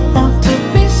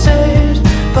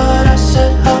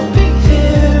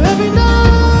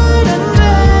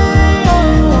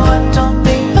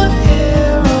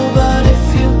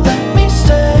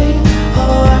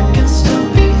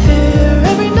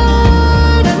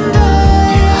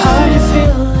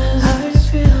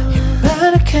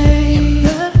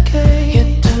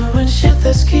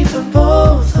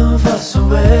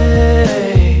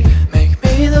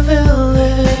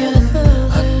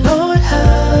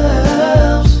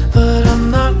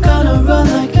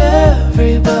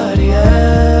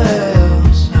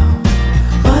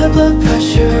 blood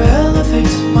pressure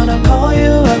elevates when I call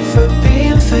you up for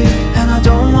being fake. And I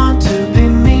don't want to be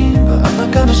mean, but I'm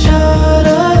not gonna shut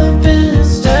up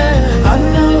instead. I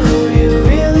know who you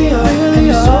really are, and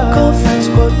your so-called friends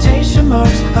quotation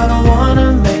marks. I don't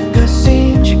wanna make a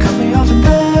scene. She cut me off and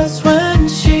that's when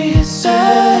she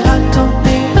said, I don't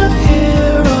need a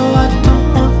hero, I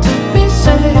don't want to be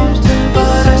saved,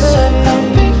 but I said I'll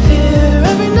be here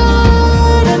every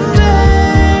night and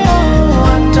day. Oh,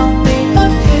 I don't need a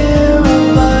hero,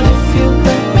 but if you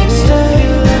let me stay,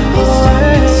 oh, I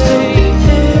can still be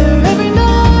here every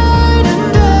night and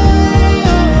day.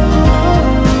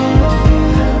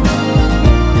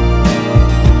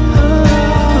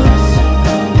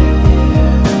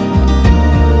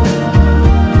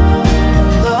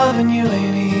 Loving you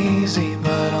ain't easy,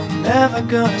 but I'm never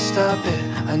gonna stop it.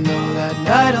 I know that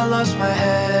night I lost my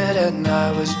head and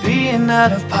I was being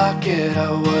out of pocket.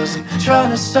 I wasn't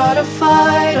trying to start a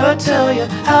fight or tell you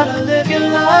how to live your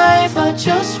life. I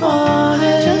just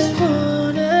wanted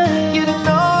you to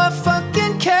know I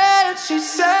fucking cared. She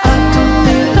said, I don't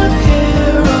need a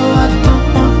hero, I don't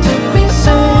want to be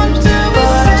saved,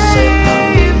 but I said I'll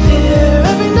be here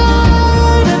every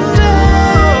night and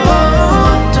day. Oh,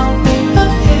 I don't need a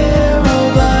hero,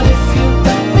 but if you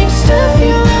let me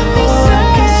stay, oh, I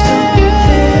can still be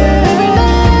here every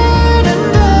night and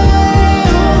day.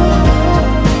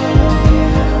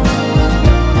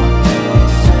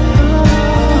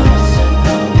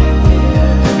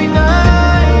 Every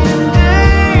night and day.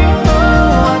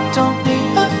 Oh, I don't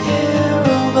need a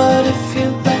hero, but if you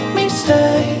let me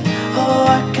stay, oh,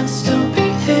 I can still be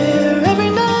here every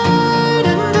night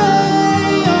and day.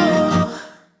 Oh.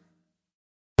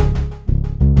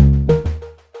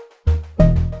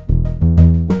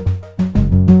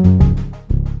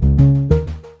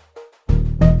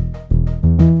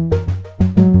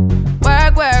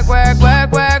 Work, work, work,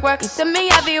 work, work, work. You see me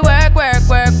heavy work, work,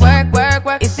 work, work, work,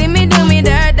 work. You see me do me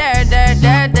dirt, dirt, dirt,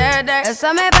 dirt, dirt, dirt. There's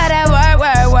something about that work,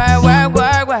 work, work, work,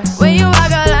 work, work. When you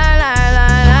walk a line, line,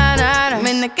 line, line, line. I'm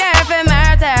in the cafe,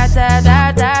 my ta, ta,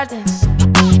 ta, ta, ta.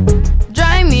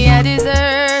 Drive me a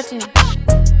deserting.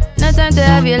 No time to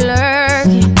have you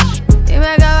lurking. You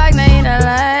make a like, now you don't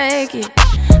like it.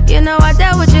 You know I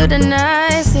dealt with you the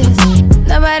nicest.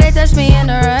 Nobody touched me in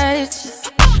the righteous.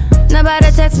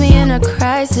 Nobody text me in a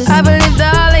crisis. I believed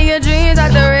all of your dreams are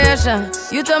duration.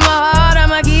 You took my heart, all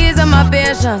my keys, and my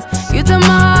patience. You took my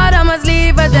heart, I must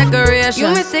leave a decoration.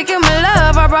 You mistaken my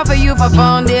love, I brought for you for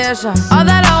foundation. All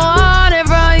that I wanted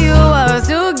from you was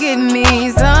to give me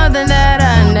something that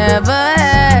I never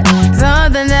had,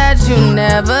 something that you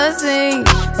never seen,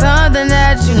 something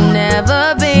that you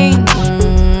never been.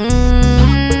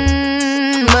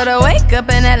 But I wake up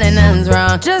and hell nothing's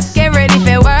wrong. Just get ready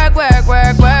for work, work,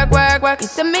 work, work, work, work. You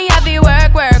see me heavy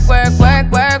work, work, work,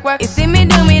 work, work, work. You see me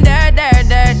do me dirt, dirt,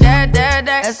 dirt, dirt, dirt,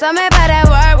 dirt. There's something about that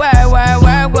work, work, work,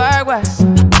 work, work, work.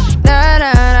 Da,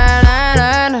 da, da, da,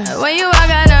 da, da. When you walk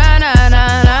out, da, da, da,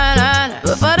 da, da, da.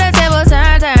 Before the table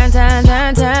turn, turn, turn,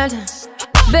 turn, turn, turn.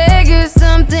 Beg you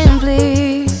something,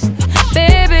 please.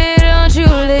 Baby, don't you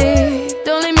leave.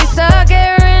 Don't leave me stuck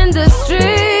here in the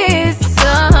streets.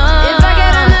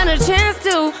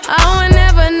 I would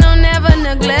never, no, never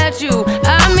neglect you.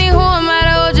 I mean, who am I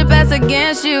to hold your best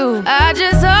against you? I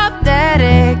just hope that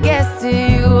it gets to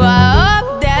you. I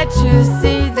hope that you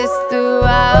see this through.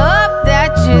 I hope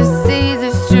that you see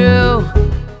this true.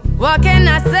 What can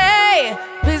I say?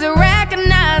 Please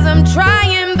recognize I'm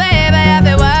trying, baby. I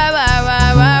feel why.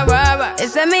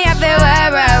 It's me, I feel why.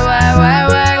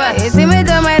 You see me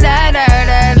do my da.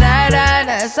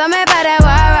 Something about that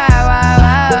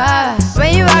why.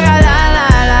 When you walk out,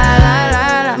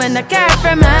 when the cat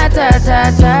from my ta.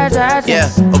 Yeah,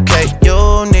 okay,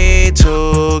 you need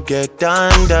to get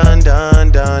done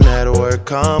at work,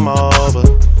 come over.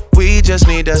 We just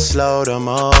need to slow the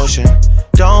motion.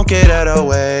 Don't get out of the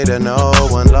way to no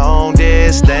one. Long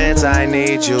distance, I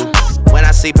need you. When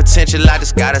I see potential, I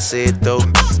just gotta see it through.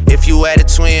 If you had a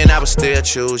twin, I would still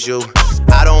choose you.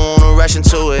 I don't wanna rush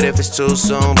into it if it's too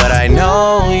soon, but I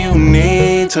know you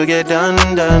need to get done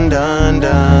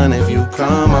if you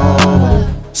come over.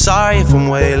 Sorry if I'm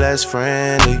way less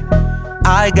friendly.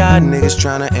 I got niggas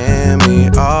tryna end me,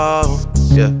 oh,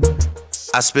 yeah.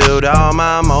 I spilled all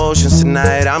my emotions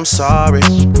tonight, I'm sorry.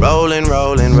 Rolling.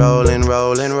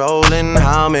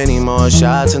 How many more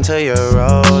shots until you're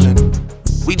rolling?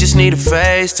 We just need a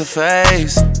face to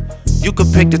face. You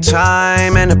could pick the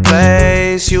time and the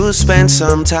place. You'll spend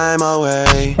some time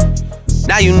away.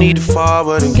 Now you need to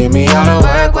forward and give me all the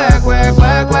work.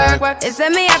 It's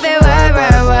me, I feel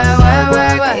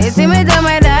work. You see me do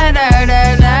my da.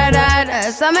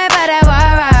 Something about that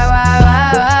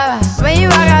work. When you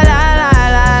walk out,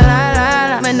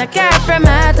 care from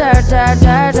my dirt.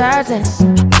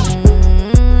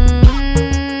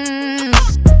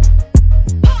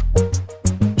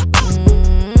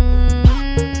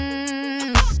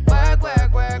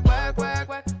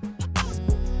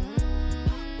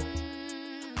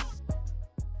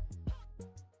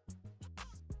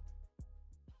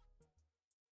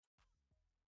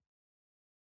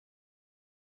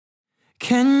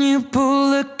 Can you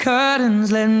pull the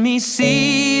curtains, let me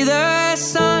see the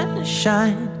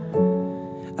sunshine?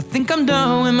 I think I'm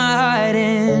done with my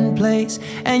hiding place,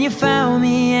 and you found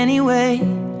me anyway.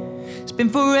 It's been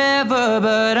forever,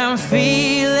 but I'm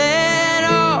feeling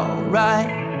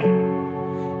alright.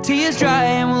 Tears dry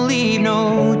and we'll leave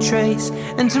no trace,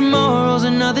 and tomorrow's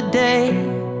another day.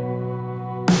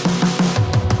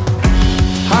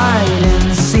 Hide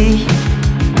and seek,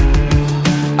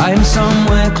 I am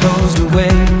somewhere closed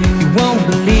away. You won't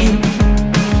believe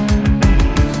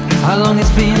how long it's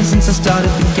been since I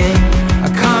started the game. I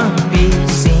can't be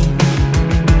seen,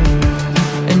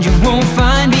 and you won't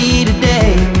find me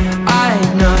today.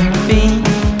 I've not been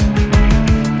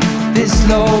this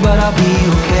low, but I'll be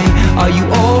okay. Are you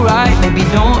alright? Maybe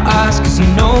don't ask, cause you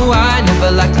know I never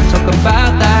like to talk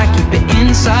about that. Keep it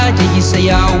inside, yeah, you say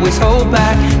I always hold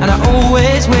back, and I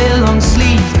always wear long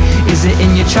sleeves. Is it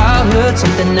in your childhood,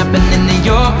 something happening in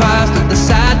your past? With the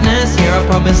sadness here, I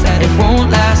promise that it won't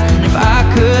last. And if I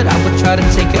could, I would try to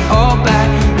take it all back.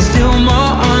 There's still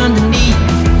more underneath,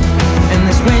 and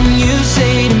that's when you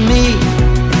say to me,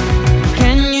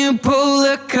 can you pull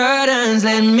the curtains,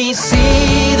 let me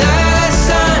see the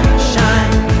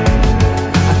sunshine?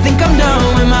 I think I'm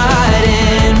done with my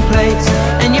hiding place,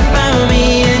 and you found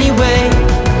me anyway.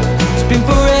 It's been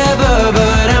forever,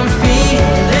 but I'm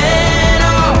feeling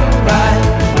alright.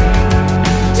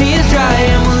 Tears dry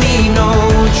and we'll leave no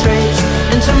trace,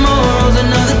 and tomorrow's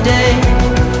another day.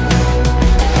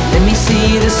 Let me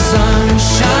see the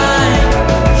sunshine,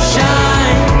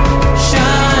 shine,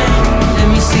 shine. Let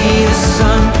me see the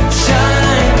sun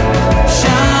shine,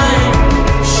 shine,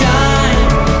 shine.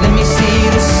 Let me see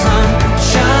the sun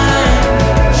shine,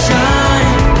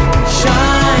 shine,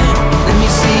 shine. Let me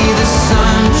see the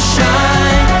sun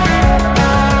shine.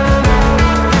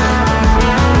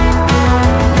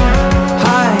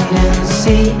 Hide and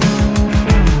seek,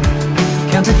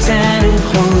 count to 10 and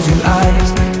close your eyes.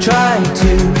 Try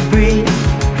to breathe,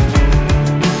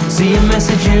 see a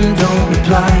message and don't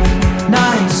reply.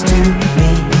 Nice to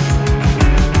me,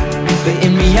 but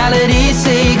in reality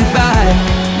say goodbye.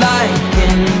 Life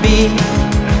can be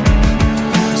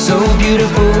so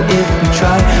beautiful if we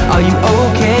try. Are you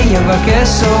okay? Yeah, I guess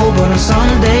so. But on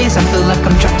some days I feel like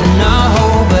I'm trapped in a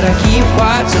hole, but I keep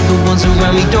quiet so the ones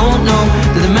around me don't know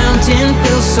that the mountain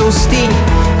feels so steep.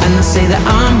 And I say that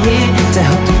I'm here to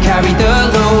help them carry the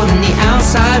load, and the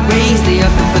outside rays, they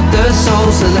are good for the soul.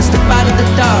 So let's step out of the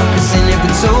dark, cause in it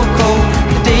it's so cold.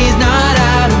 The day's not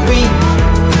out of reach,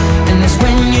 and that's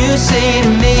when you say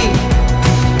to me,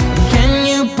 can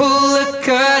you pull the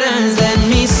curtains, let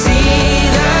me see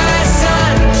the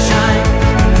sunshine?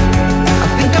 I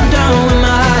think I'm done with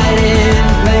my hiding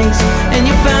place, and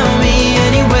you found me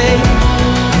anyway.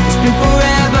 It's been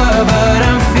forever, but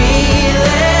I'm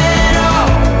feeling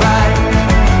alright.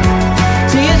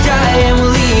 Tears dry and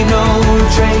we'll leave no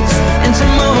trace, and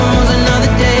tomorrow's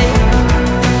another day.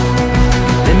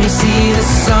 Let me see the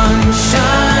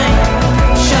sunshine,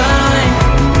 shine,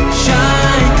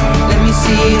 shine. Let me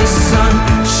see the sun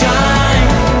shine,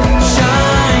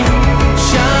 shine,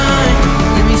 shine.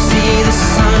 Let me see the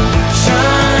sun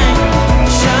shine,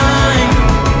 shine,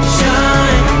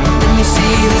 shine. Let me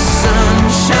see the sun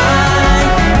shine.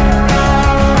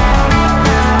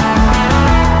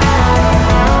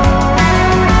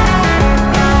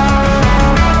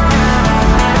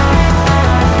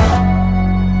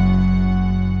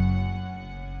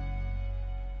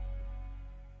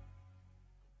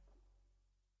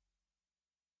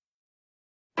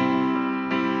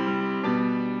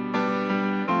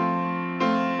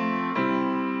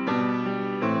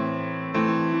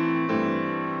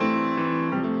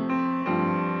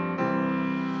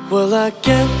 Well, I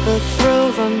get the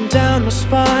thrill run down my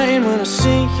spine when I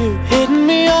see you hitting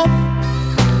me up.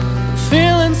 I'm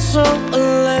feeling so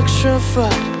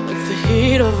electrified, like the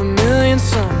heat of a million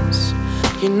suns.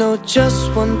 You know,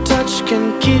 just one touch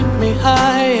can keep me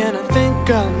high, and I think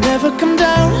I'll never come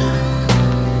down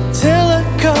till a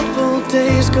couple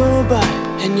days go by,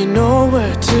 and you know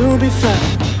where to be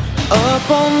found.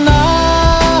 Up all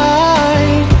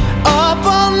night, up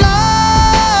all night.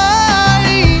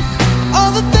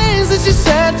 All the things that you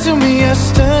said to me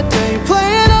yesterday,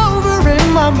 playing over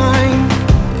in my mind.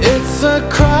 It's a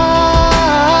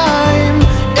crime,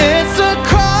 it's a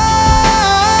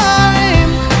crime.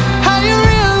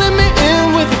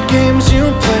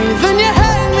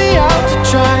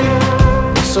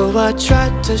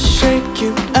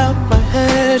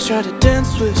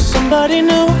 with somebody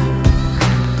new,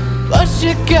 but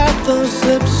you got those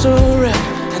lips so red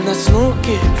and that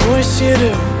smoky voice you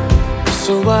do.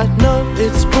 So I know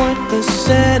it's pointless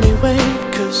anyway,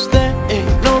 'cause there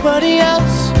ain't nobody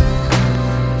else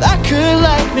that could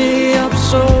light me up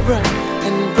so bright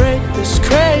and break this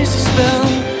crazy spell.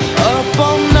 Up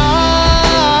all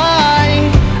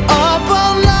night, up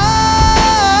all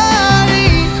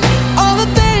night. All the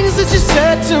things that you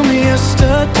said to me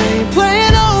yesterday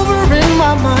playing over in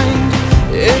my mind.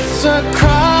 It's a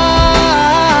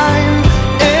crime,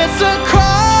 it's a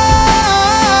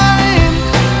crime.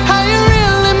 How you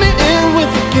reeling me in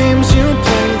with the games you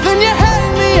play, then you hang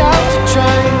me out to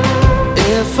dry.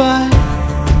 If I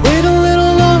wait a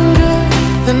little longer,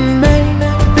 then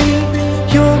maybe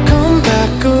you'll come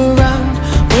back around.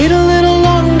 Wait a little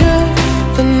longer,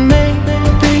 then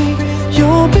maybe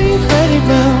you'll be ready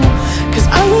now. 'Cause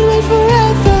I would wait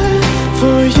forever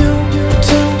for you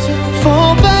to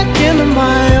fall back into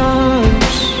my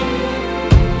arms.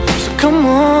 So come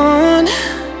on.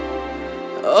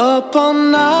 Up all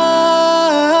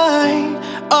night,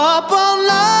 up all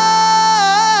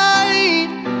night.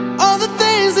 All the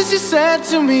things that you said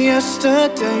to me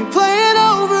yesterday playing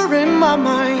over in my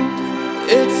mind.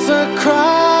 It's a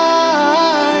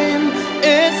crime,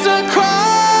 it's a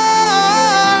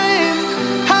crime.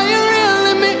 How you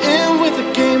reeling me in with the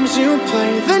games you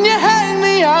play, then you hang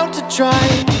me out to dry.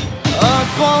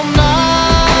 Up all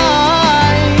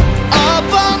night, up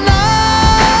all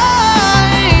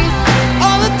night.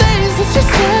 All the things that you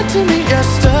said to me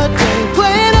yesterday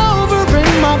playing over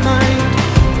in my mind.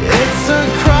 It's a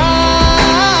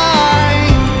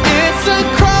crime, it's a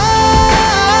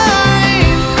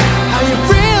crime. How you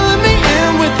reeling me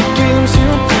in with the games you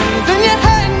play, then you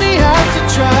hang me out to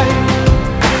dry.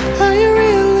 How you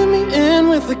reeling me in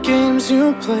with the games you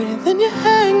play, then you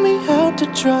hang me out to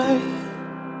dry.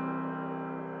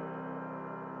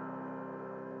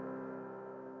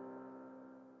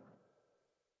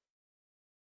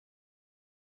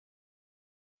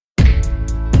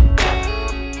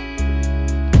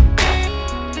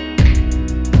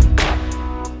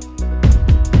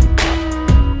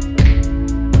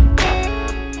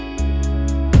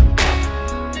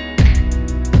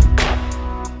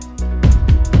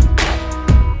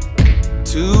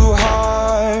 Two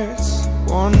hearts,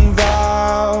 one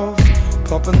valve,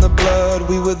 pumping the blood.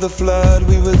 We were the flood,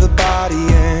 we were the body,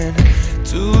 and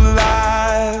two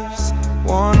lives,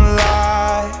 one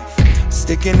life.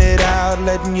 Sticking it out,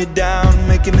 letting you down,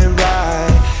 making it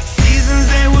right. Seasons,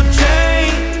 they will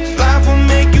change, life will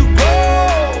make you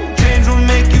grow, change will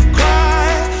make you cry,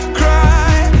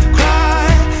 cry, cry.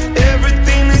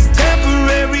 Everything is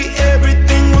temporary,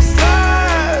 everything will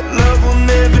slide. Love will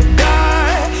never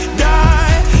die,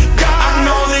 die, die. I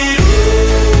know that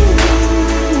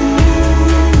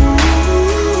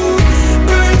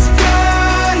birds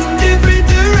fly in different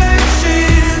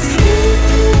directions.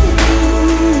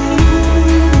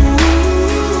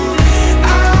 I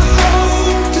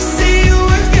hope to see you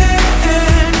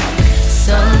again.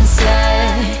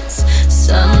 Sunsets,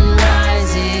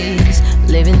 sunrises,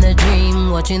 living the dream,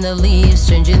 watching the leaves,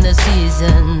 changing the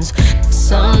seasons.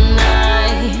 Some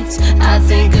nights I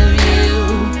think of you,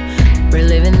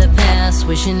 reliving the past,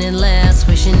 wishing it lasts,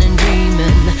 wishing and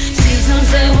dreaming. Seasons,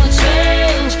 they will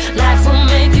change, life will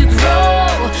make you grow,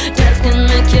 death can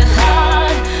make you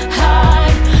hide,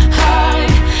 hide,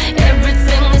 hide.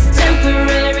 Everything is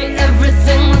temporary,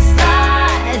 everything will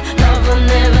slide. Love will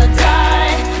never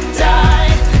die, die,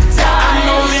 die. I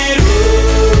know that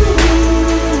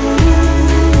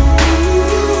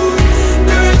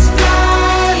birds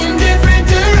fly in different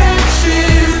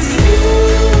directions.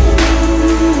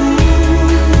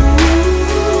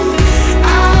 I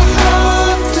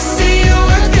hope to see you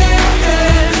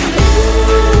again.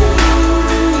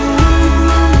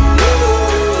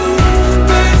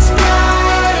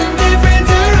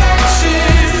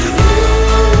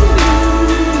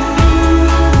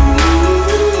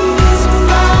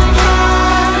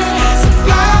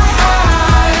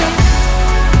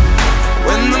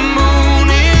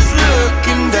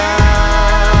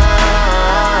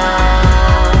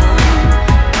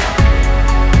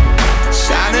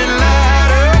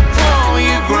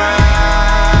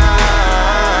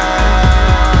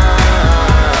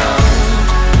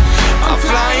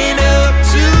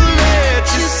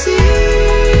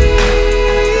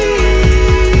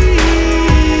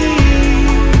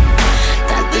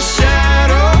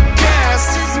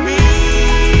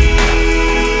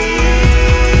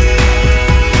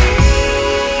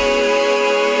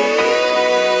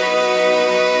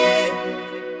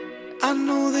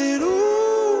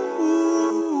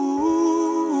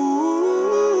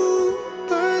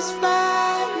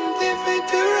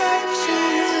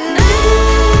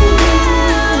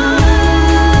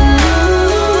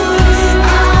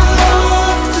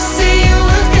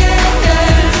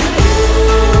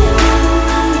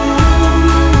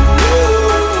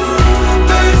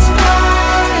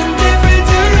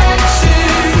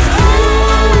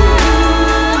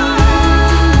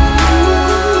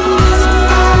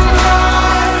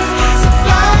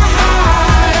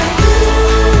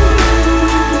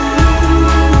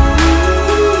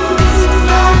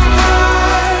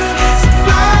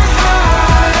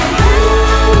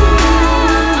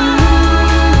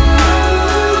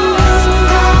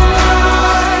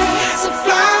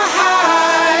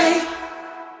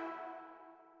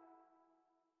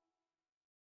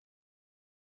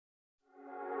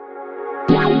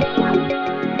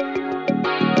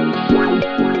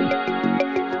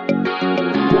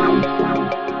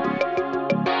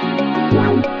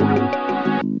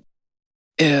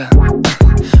 Yeah.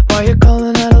 Why you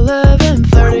calling at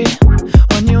 11:30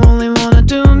 when you only wanna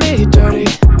do me dirty?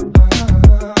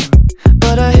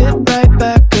 But I hit right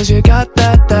back 'cause you got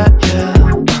that, yeah.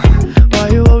 Why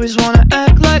you always wanna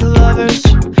act like lovers,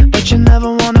 but you never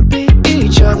wanna be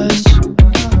each other's?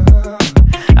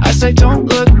 I say don't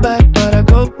look back, but I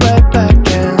go right back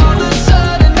and all of a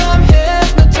sudden I'm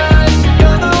hypnotized.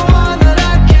 You're the one that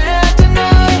I can't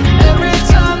deny. Every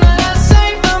time that I say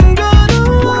I'm gonna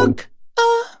walk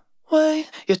away,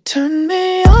 you turn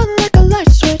me on like a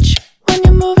light switch when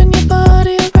you're moving your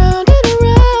body around and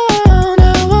around.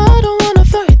 Now I don't wanna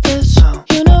fight this.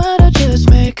 You know how to just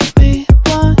make me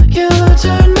want you.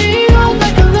 Turn me on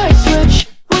like a light switch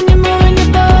when you're moving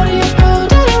your body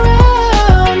around and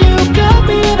around. You got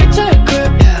me in a tight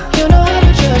grip. You know how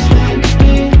to just make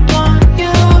me want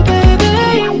you, baby.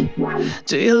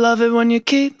 Do you love it when you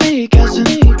keep me guessing?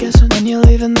 When you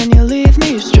leave and then you leave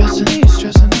me stressing.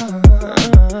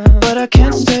 But I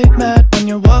can't stay mad when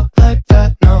you walk like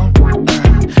that, no.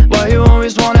 Why you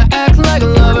always wanna act like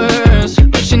lovers,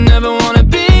 but you never wanna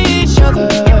be each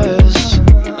other's?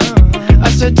 I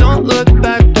said don't look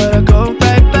back, but I go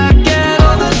right back and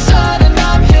all of a sudden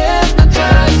I'm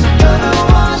hypnotized. You're the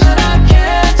one that I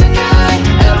can't deny.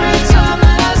 Every time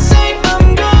that I say I'm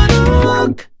gonna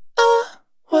walk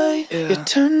away, you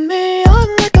turn me on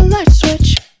like a light switch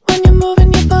when you're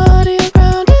moving your body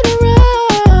around and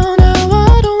around. Now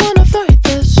I don't wanna fight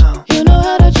this. You know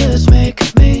how to just make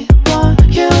me want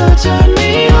you. Turn me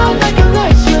on like a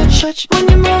light switch when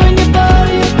you're moving your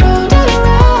body around and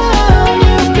around.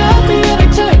 You got me in a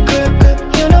tight grip.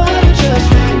 You know how to just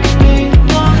make me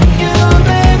want you,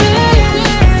 baby.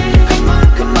 Come on,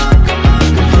 come on, come on,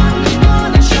 come on, come on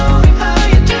and show me how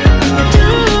you do.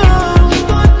 You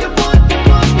want, you want, you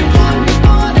want, you want, you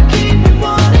want to keep me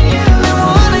wanting you.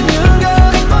 Wanting you, girl.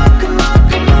 Come on, come on,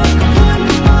 come on, come on,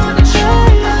 come on and show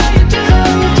me how you do.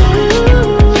 You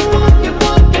want, you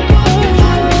want, you want, you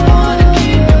want, you want to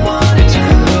keep me wanting you.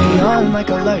 Turn me on like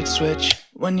a light switch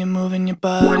when you're moving your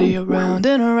body around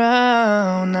and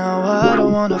around. Now I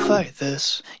don't wanna fight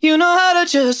this. You know how to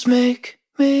just make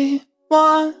me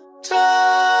want to.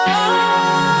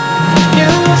 You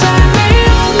turn me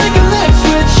on like a light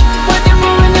switch when you're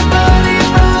moving your body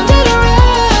around and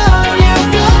around. You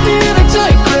got me in a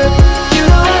tight grip. You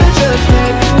know how to just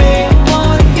make me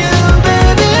want you,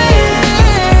 baby.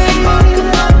 Come on,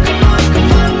 come on, come on,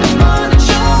 come on, come on and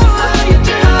show me how you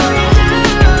do.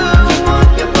 You want,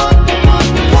 you want, you want,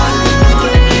 you want, you want to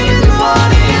keep me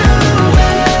wanting you,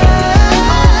 baby.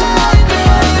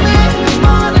 Come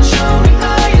on and show me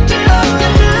how you do.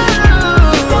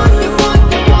 You want, you want,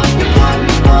 you want, you want,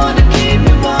 you want to keep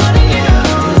me wanting you.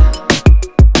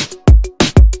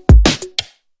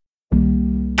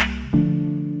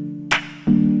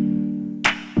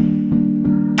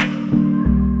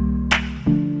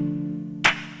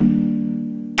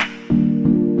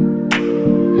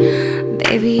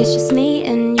 Baby, it's just me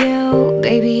and you.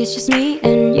 Baby, it's just me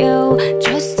and you.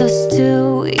 Just us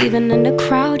two, even in a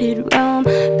crowded room.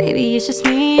 Baby, it's just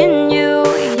me and you,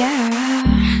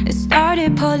 yeah. It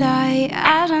started polite,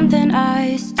 out on thin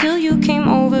ice, till you came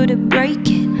over to break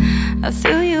it. I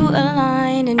threw you a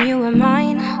line and you were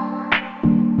mine.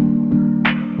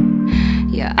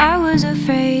 Yeah, I was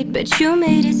afraid, but you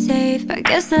made it safe. I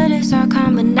guess that is our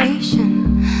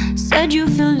combination. Said you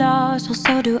feel lost, well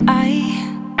so do I.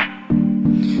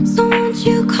 So won't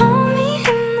you call me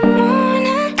in the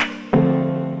morning?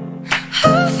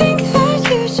 I think that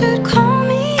you should call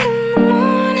me in the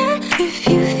morning if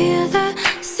you feel the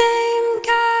same,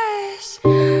 guys.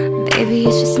 Baby,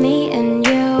 it's just me and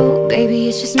you. Baby,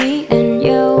 it's just me and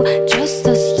you. Just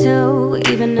us two,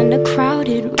 even in a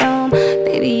crowded room.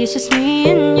 Baby, it's just me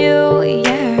and you,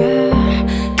 yeah.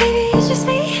 Baby, it's just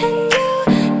me and you.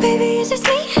 Baby, it's just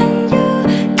me and you.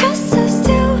 Just us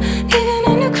two, even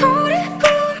in a crowded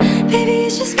room. Baby,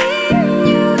 it's just me and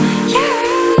you,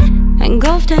 yeah.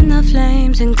 Engulfed in the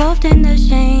flames, engulfed in the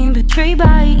shame, betrayed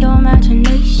by your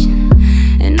imagination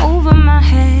and over my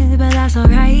head, but that's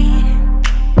alright.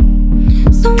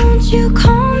 So won't you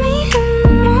call me in the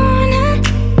morning?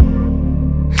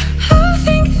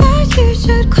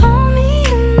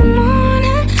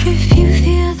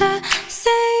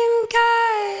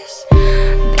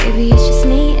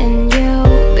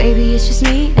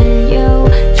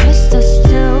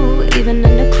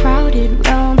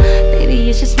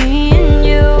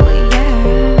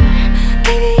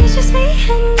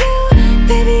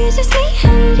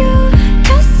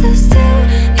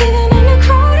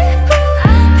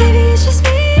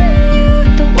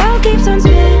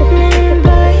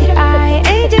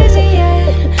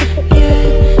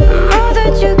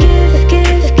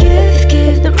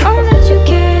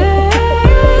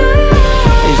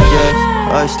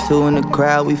 two in the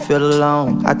crowd, we feel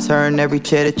alone. I turn every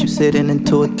chair that you sitting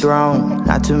into a throne.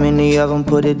 Not too many of them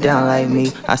put it down like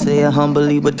me. I say it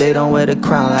humbly, but they don't wear the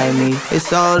crown like me.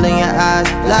 It's all in your eyes,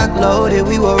 lock loaded,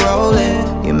 we were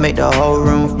rolling. You make the whole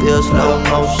room feel slow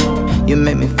motion. You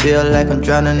make me feel like I'm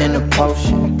drowning in a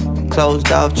potion.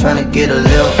 Closed off, trying to get a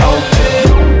little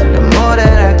open. The more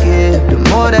that I give, the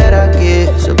more that I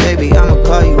get. So baby, I'ma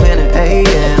call you in the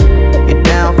AM. You're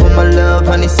down for my love,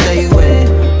 honey, say you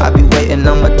in. I be waiting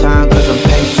on my time cause I'm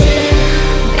patient.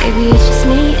 Baby, it's just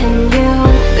me and you.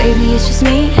 Baby, it's just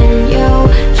me and you.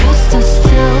 Just us two,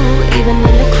 even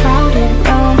in a crowded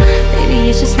room. Baby,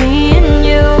 it's just me and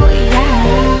you,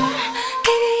 yeah.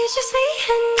 Baby, it's just me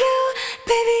and you.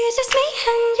 Baby, it's just me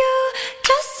and you.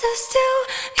 Just us two,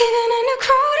 even in a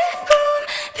crowded room.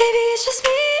 Baby, it's just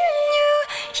me and you,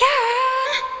 yeah.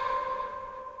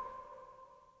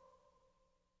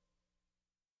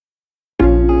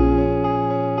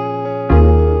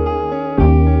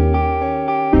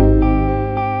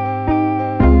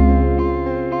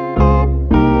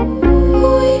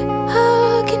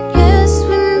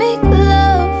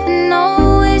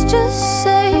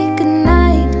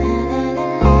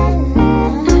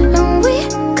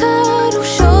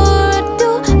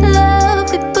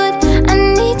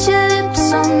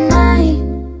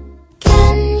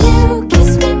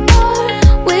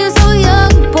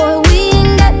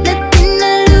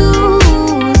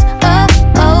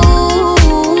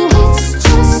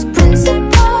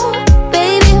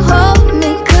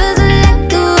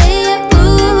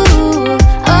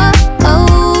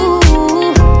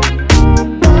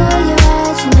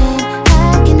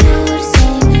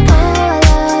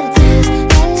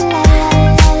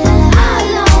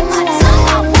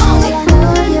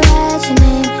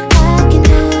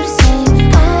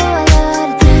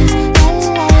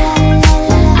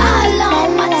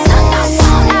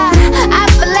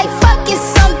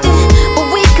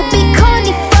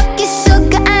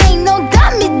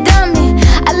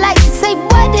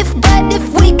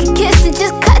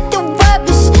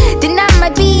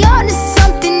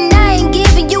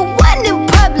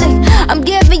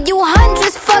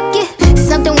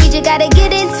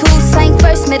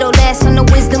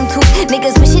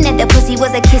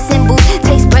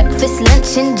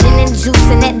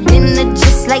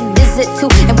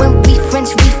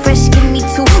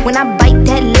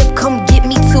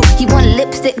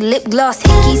 Lip gloss,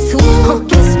 hickeys too.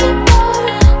 Kiss me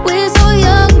more. We're so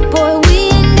young, boy. We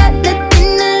ain't got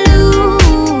nothing to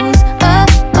lose. Oh,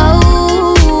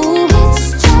 oh.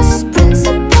 It's just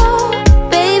principle.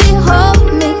 Baby, hold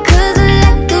me, cause I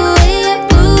like the way you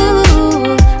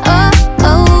move. Oh,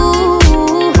 oh.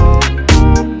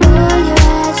 Boy, you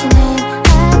write your name,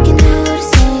 I can do the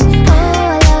same. Oh,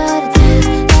 I love the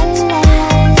taste. La, la,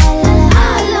 la, la, la.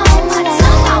 All on my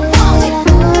tongue, I want it.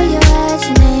 Boy, you write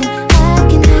your name, I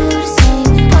can do the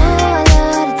same. Oh, I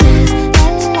love the taste.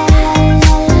 La, la, la, la, la.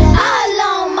 All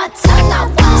on my tongue, I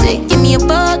want it. Give me a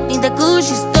buck, need the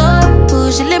Gucci store.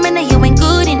 Push your limit, now you ain't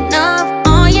good enough.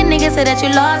 All your niggas say that you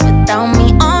lost without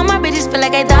me. All my bitches feel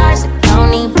like I dodged the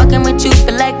county. Fucking with you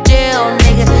feel like jail,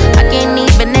 nigga. I can't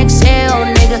even exhale,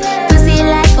 nigga. Pussy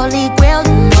like holy grail,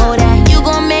 you know that. You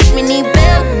gon' make me need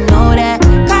bail, you know that.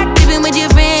 Caught dipping with your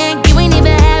friend, you ain't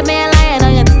even had man lying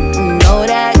on your, you know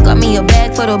that. Got me a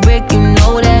bag for the brick, you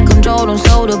know that. Control them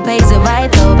so the pays if I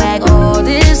throw back all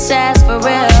this ass for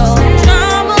real.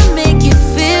 I'ma make you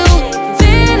feel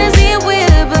fantasy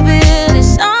with a bill.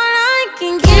 It's all I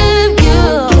can give you.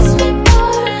 Kiss me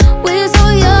more. We're so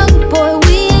young, boy.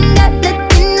 We ain't got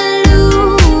nothing to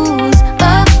lose.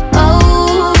 Oh,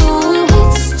 oh.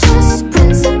 It's just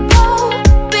principle.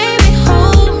 Baby,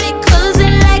 hold me, cause I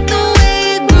like the way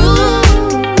it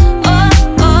groove. Oh,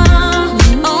 oh,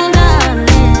 oh,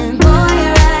 darling. Boy,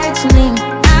 you write your name,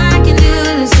 I can do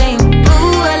the same.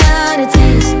 Ooh, I love the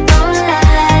taste. Oh, la,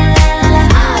 la, la, la, la.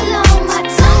 All on my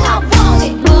tongue, I want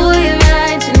it. Boy, you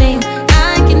write your name,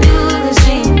 I can do the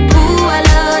same. Ooh, I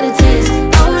love the taste.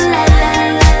 Oh, la, la,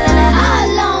 la, la, la.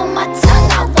 All on my tongue,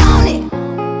 I want it.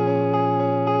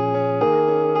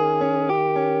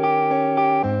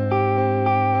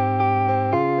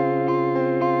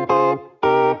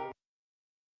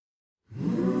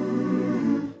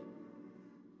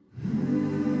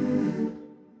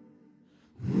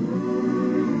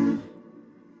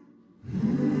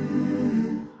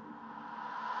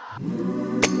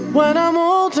 When I'm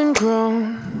old and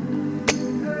grown,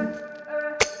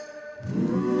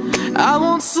 I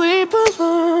won't sleep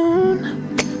alone.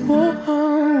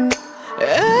 Whoa.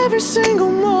 Every single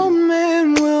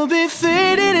moment will be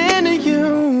faded into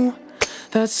you.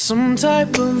 That's some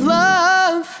type of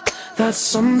love. That's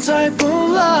some type of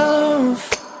love.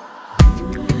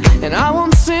 and I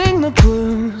won't sing the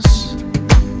blues,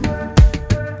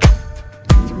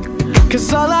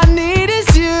 'cause all I need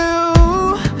is you.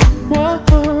 Whoa.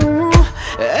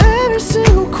 Every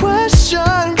single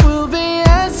question will be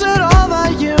answered all by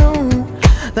you.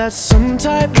 That's some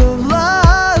type of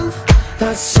love.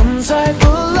 That's some type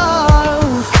of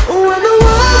love. When the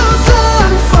world's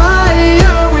on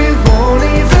fire, we won't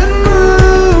even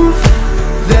move.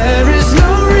 There is no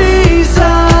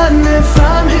reason if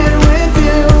I'm here with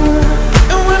you.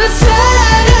 And when it's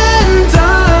said and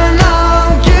done,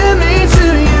 I'll give me to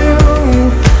you.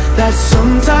 That's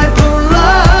some type of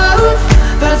love.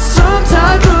 That's some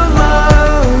type of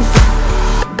love.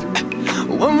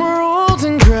 When we're old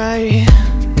and gray,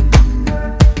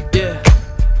 yeah,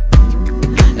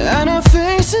 and our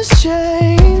faces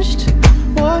changed,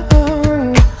 whoa,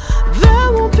 there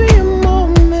won't be a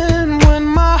moment when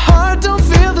my heart don't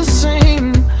feel the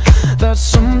same. That's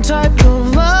some type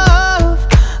of love.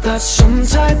 That's some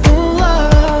type of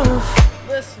love.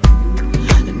 Listen.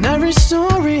 And every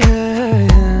story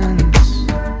ends,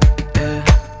 yeah,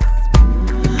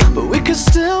 but we could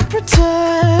still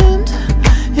pretend,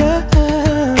 yeah.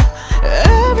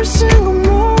 Every single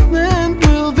moment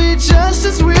will be just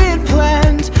as we had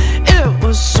planned. It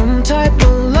was some type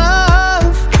of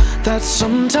love. That's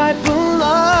some type of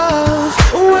love.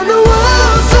 When the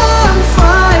world's on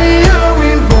fire,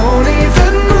 we won't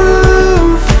even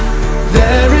move.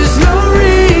 There is no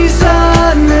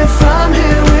reason if I'm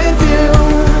here with you.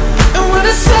 And when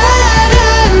it's said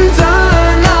and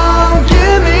done, I'll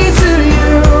give me to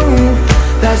you.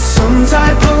 That's some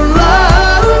type of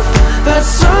love. That's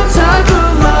some type of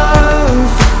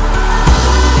love.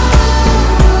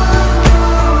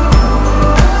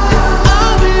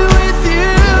 I'll be with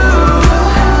you.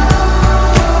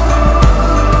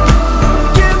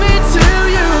 Give me to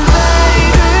you,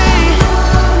 baby.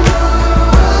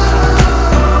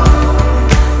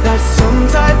 That's some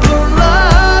type of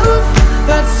love.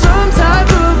 That's some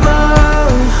type of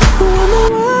love. When the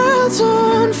world's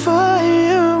on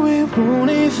fire, we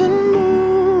won't even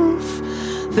move.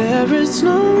 There is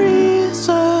no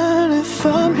reason if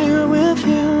I'm here with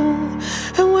you.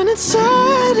 And when it's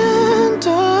said and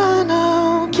done,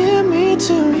 I'll give me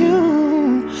to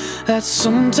you. That's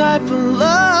some type of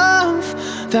love.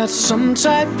 That's some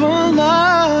type of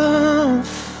love.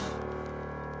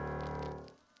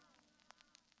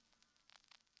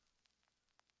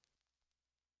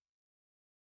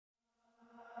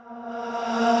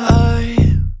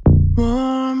 I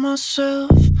warn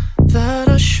myself that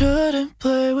I shouldn't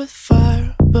play with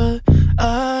fire, but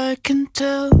I can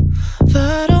tell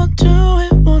that I'll do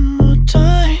it one more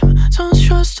time. Don't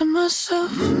trust in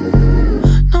myself,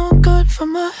 no good for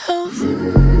my health.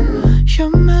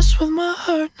 You mess with my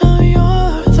heart, now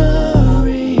you're the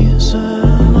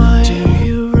reason why. Do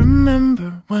you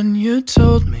remember when you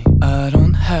told me I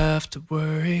don't have to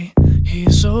worry?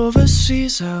 He's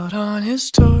overseas out on his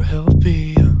tour, he'll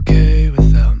be okay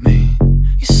without me.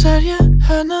 You said you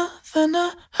had nothing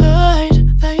to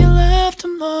hide, that you left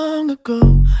him long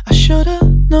ago. I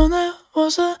should've known that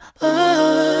was a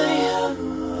lie.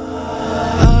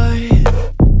 I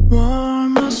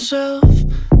warn myself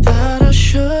that I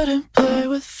shouldn't play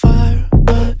with fire,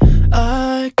 but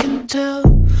I can tell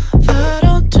that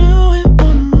I'll do it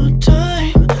one more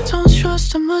time. Don't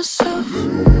trust in myself,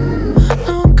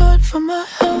 no good for my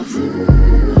health.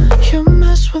 You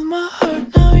mess with my heart,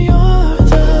 now you're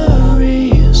the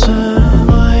reason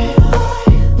why.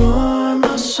 Warn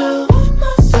myself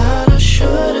that I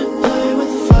shouldn't play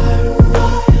with fire,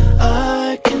 but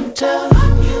I can tell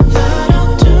that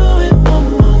I'll do it one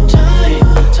more time.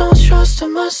 Don't trust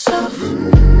in myself,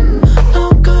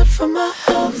 no good for my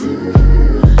health.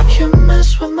 You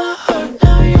mess with my heart,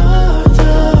 now you're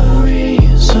the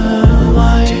reason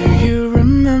why. Do you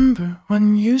remember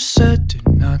when you said do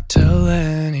not tell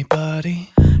anybody?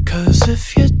 'Cause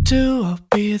if you do, I'll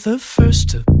be the first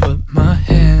to put my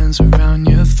hands around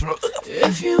your throat.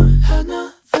 If you had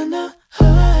nothing to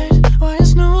hide, why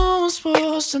is no one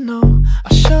supposed to know?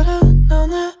 I should've known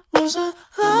that was a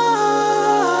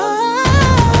lie.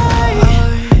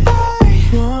 I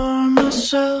warn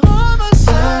myself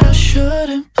that I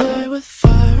shouldn't play with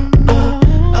fire, but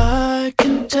I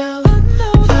can tell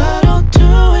that I'll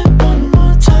do it one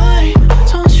more time.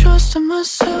 Don't trust in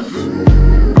myself,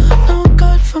 no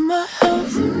good for my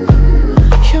health.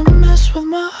 You mess with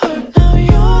my heart, now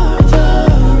you're the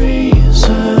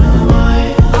reason why.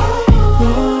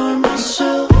 Warn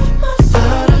myself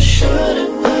that I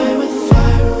shouldn't play with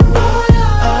fire, but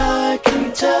I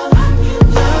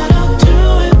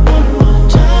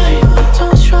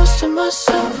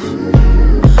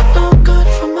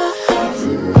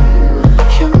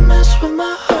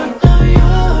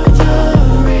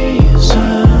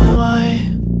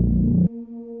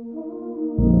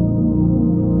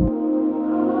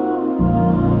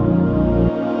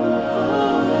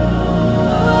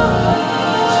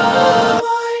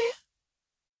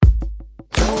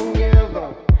give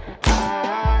up.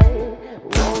 I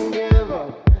won't give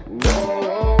up.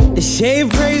 No. Save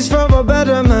praise for a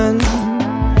better man.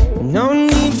 No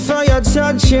need for your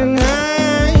touching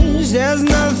hands. There's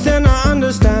nothing I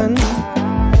understand.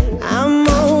 I'm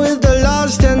more with the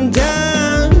lost and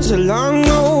damned. So long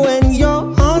when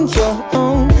you're on your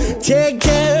own. Take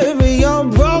care of your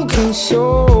broken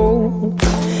soul.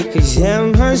 Cause there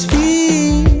must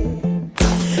be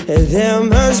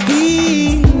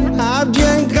I've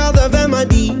drank all the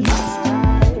remedies.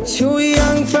 Too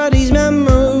young for these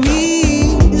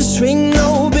memories. Swing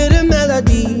no bitter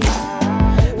melody.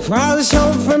 False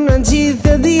hope from the teeth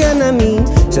of the enemy.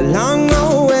 So long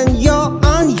when you're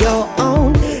on your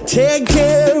own. Take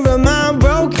care of my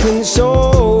broken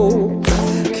soul.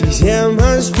 Cause there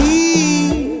must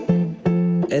be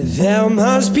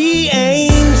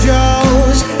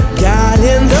angels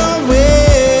guiding the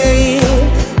way.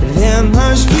 There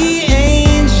must be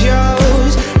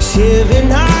angels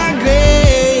saving our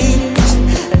grace.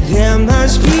 There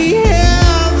must be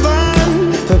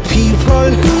heaven for people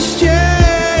who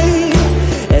stray.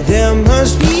 There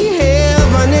must be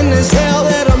heaven in this hell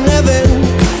that I'm living.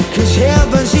 Cause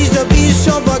heaven seems to be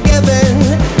so forgiving.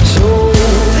 So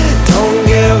don't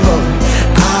give up.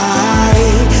 I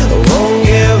won't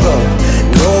give up.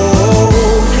 No,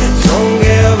 don't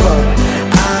give up.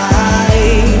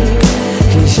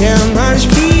 Cause there must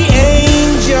be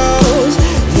angels.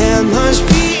 There must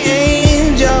be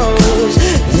angels.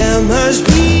 There must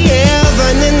be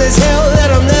heaven in this hell that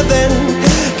I'm living.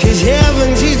 Cause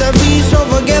heaven seems to be so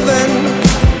forgiving.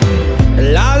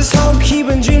 Lost hope,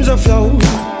 keeping dreams afloat.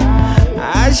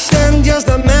 I stand just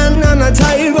a man on a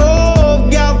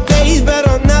tightrope. Got faith, but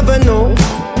I'll never know.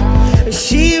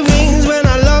 She rings when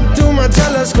I look through my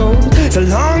telescope. So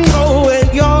long when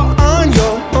you're on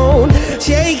your own.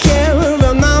 Take care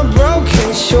of my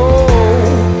broken soul.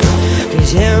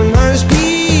 Cause there must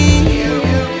be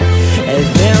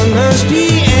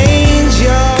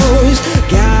angels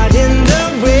guiding the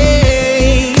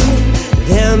way.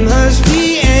 There must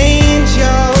be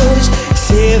angels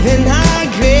saving our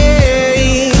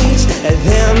grace.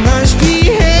 There must be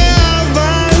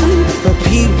heaven for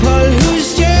people who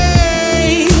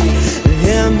stray.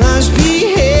 There must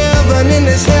be heaven in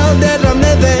this hell that I'm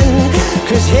living.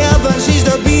 Cause heaven seems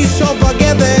to be so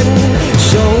forgiving.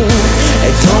 So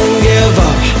don't give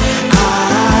up. I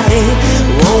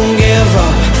won't give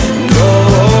up. No,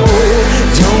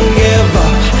 don't give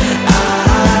up.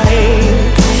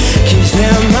 Cause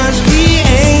there must be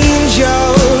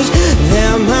angels.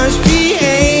 There must be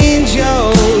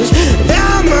angels.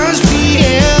 There must be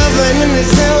heaven in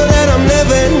this hell that I'm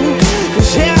living.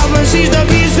 Cause heaven seems to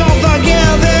be so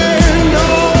forgiving. No,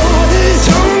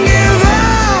 don't give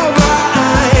up. I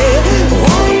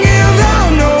won't give up.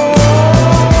 No,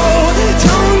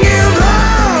 don't give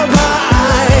up. I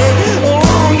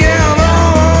won't give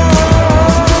up.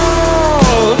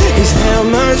 Cause there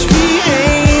must be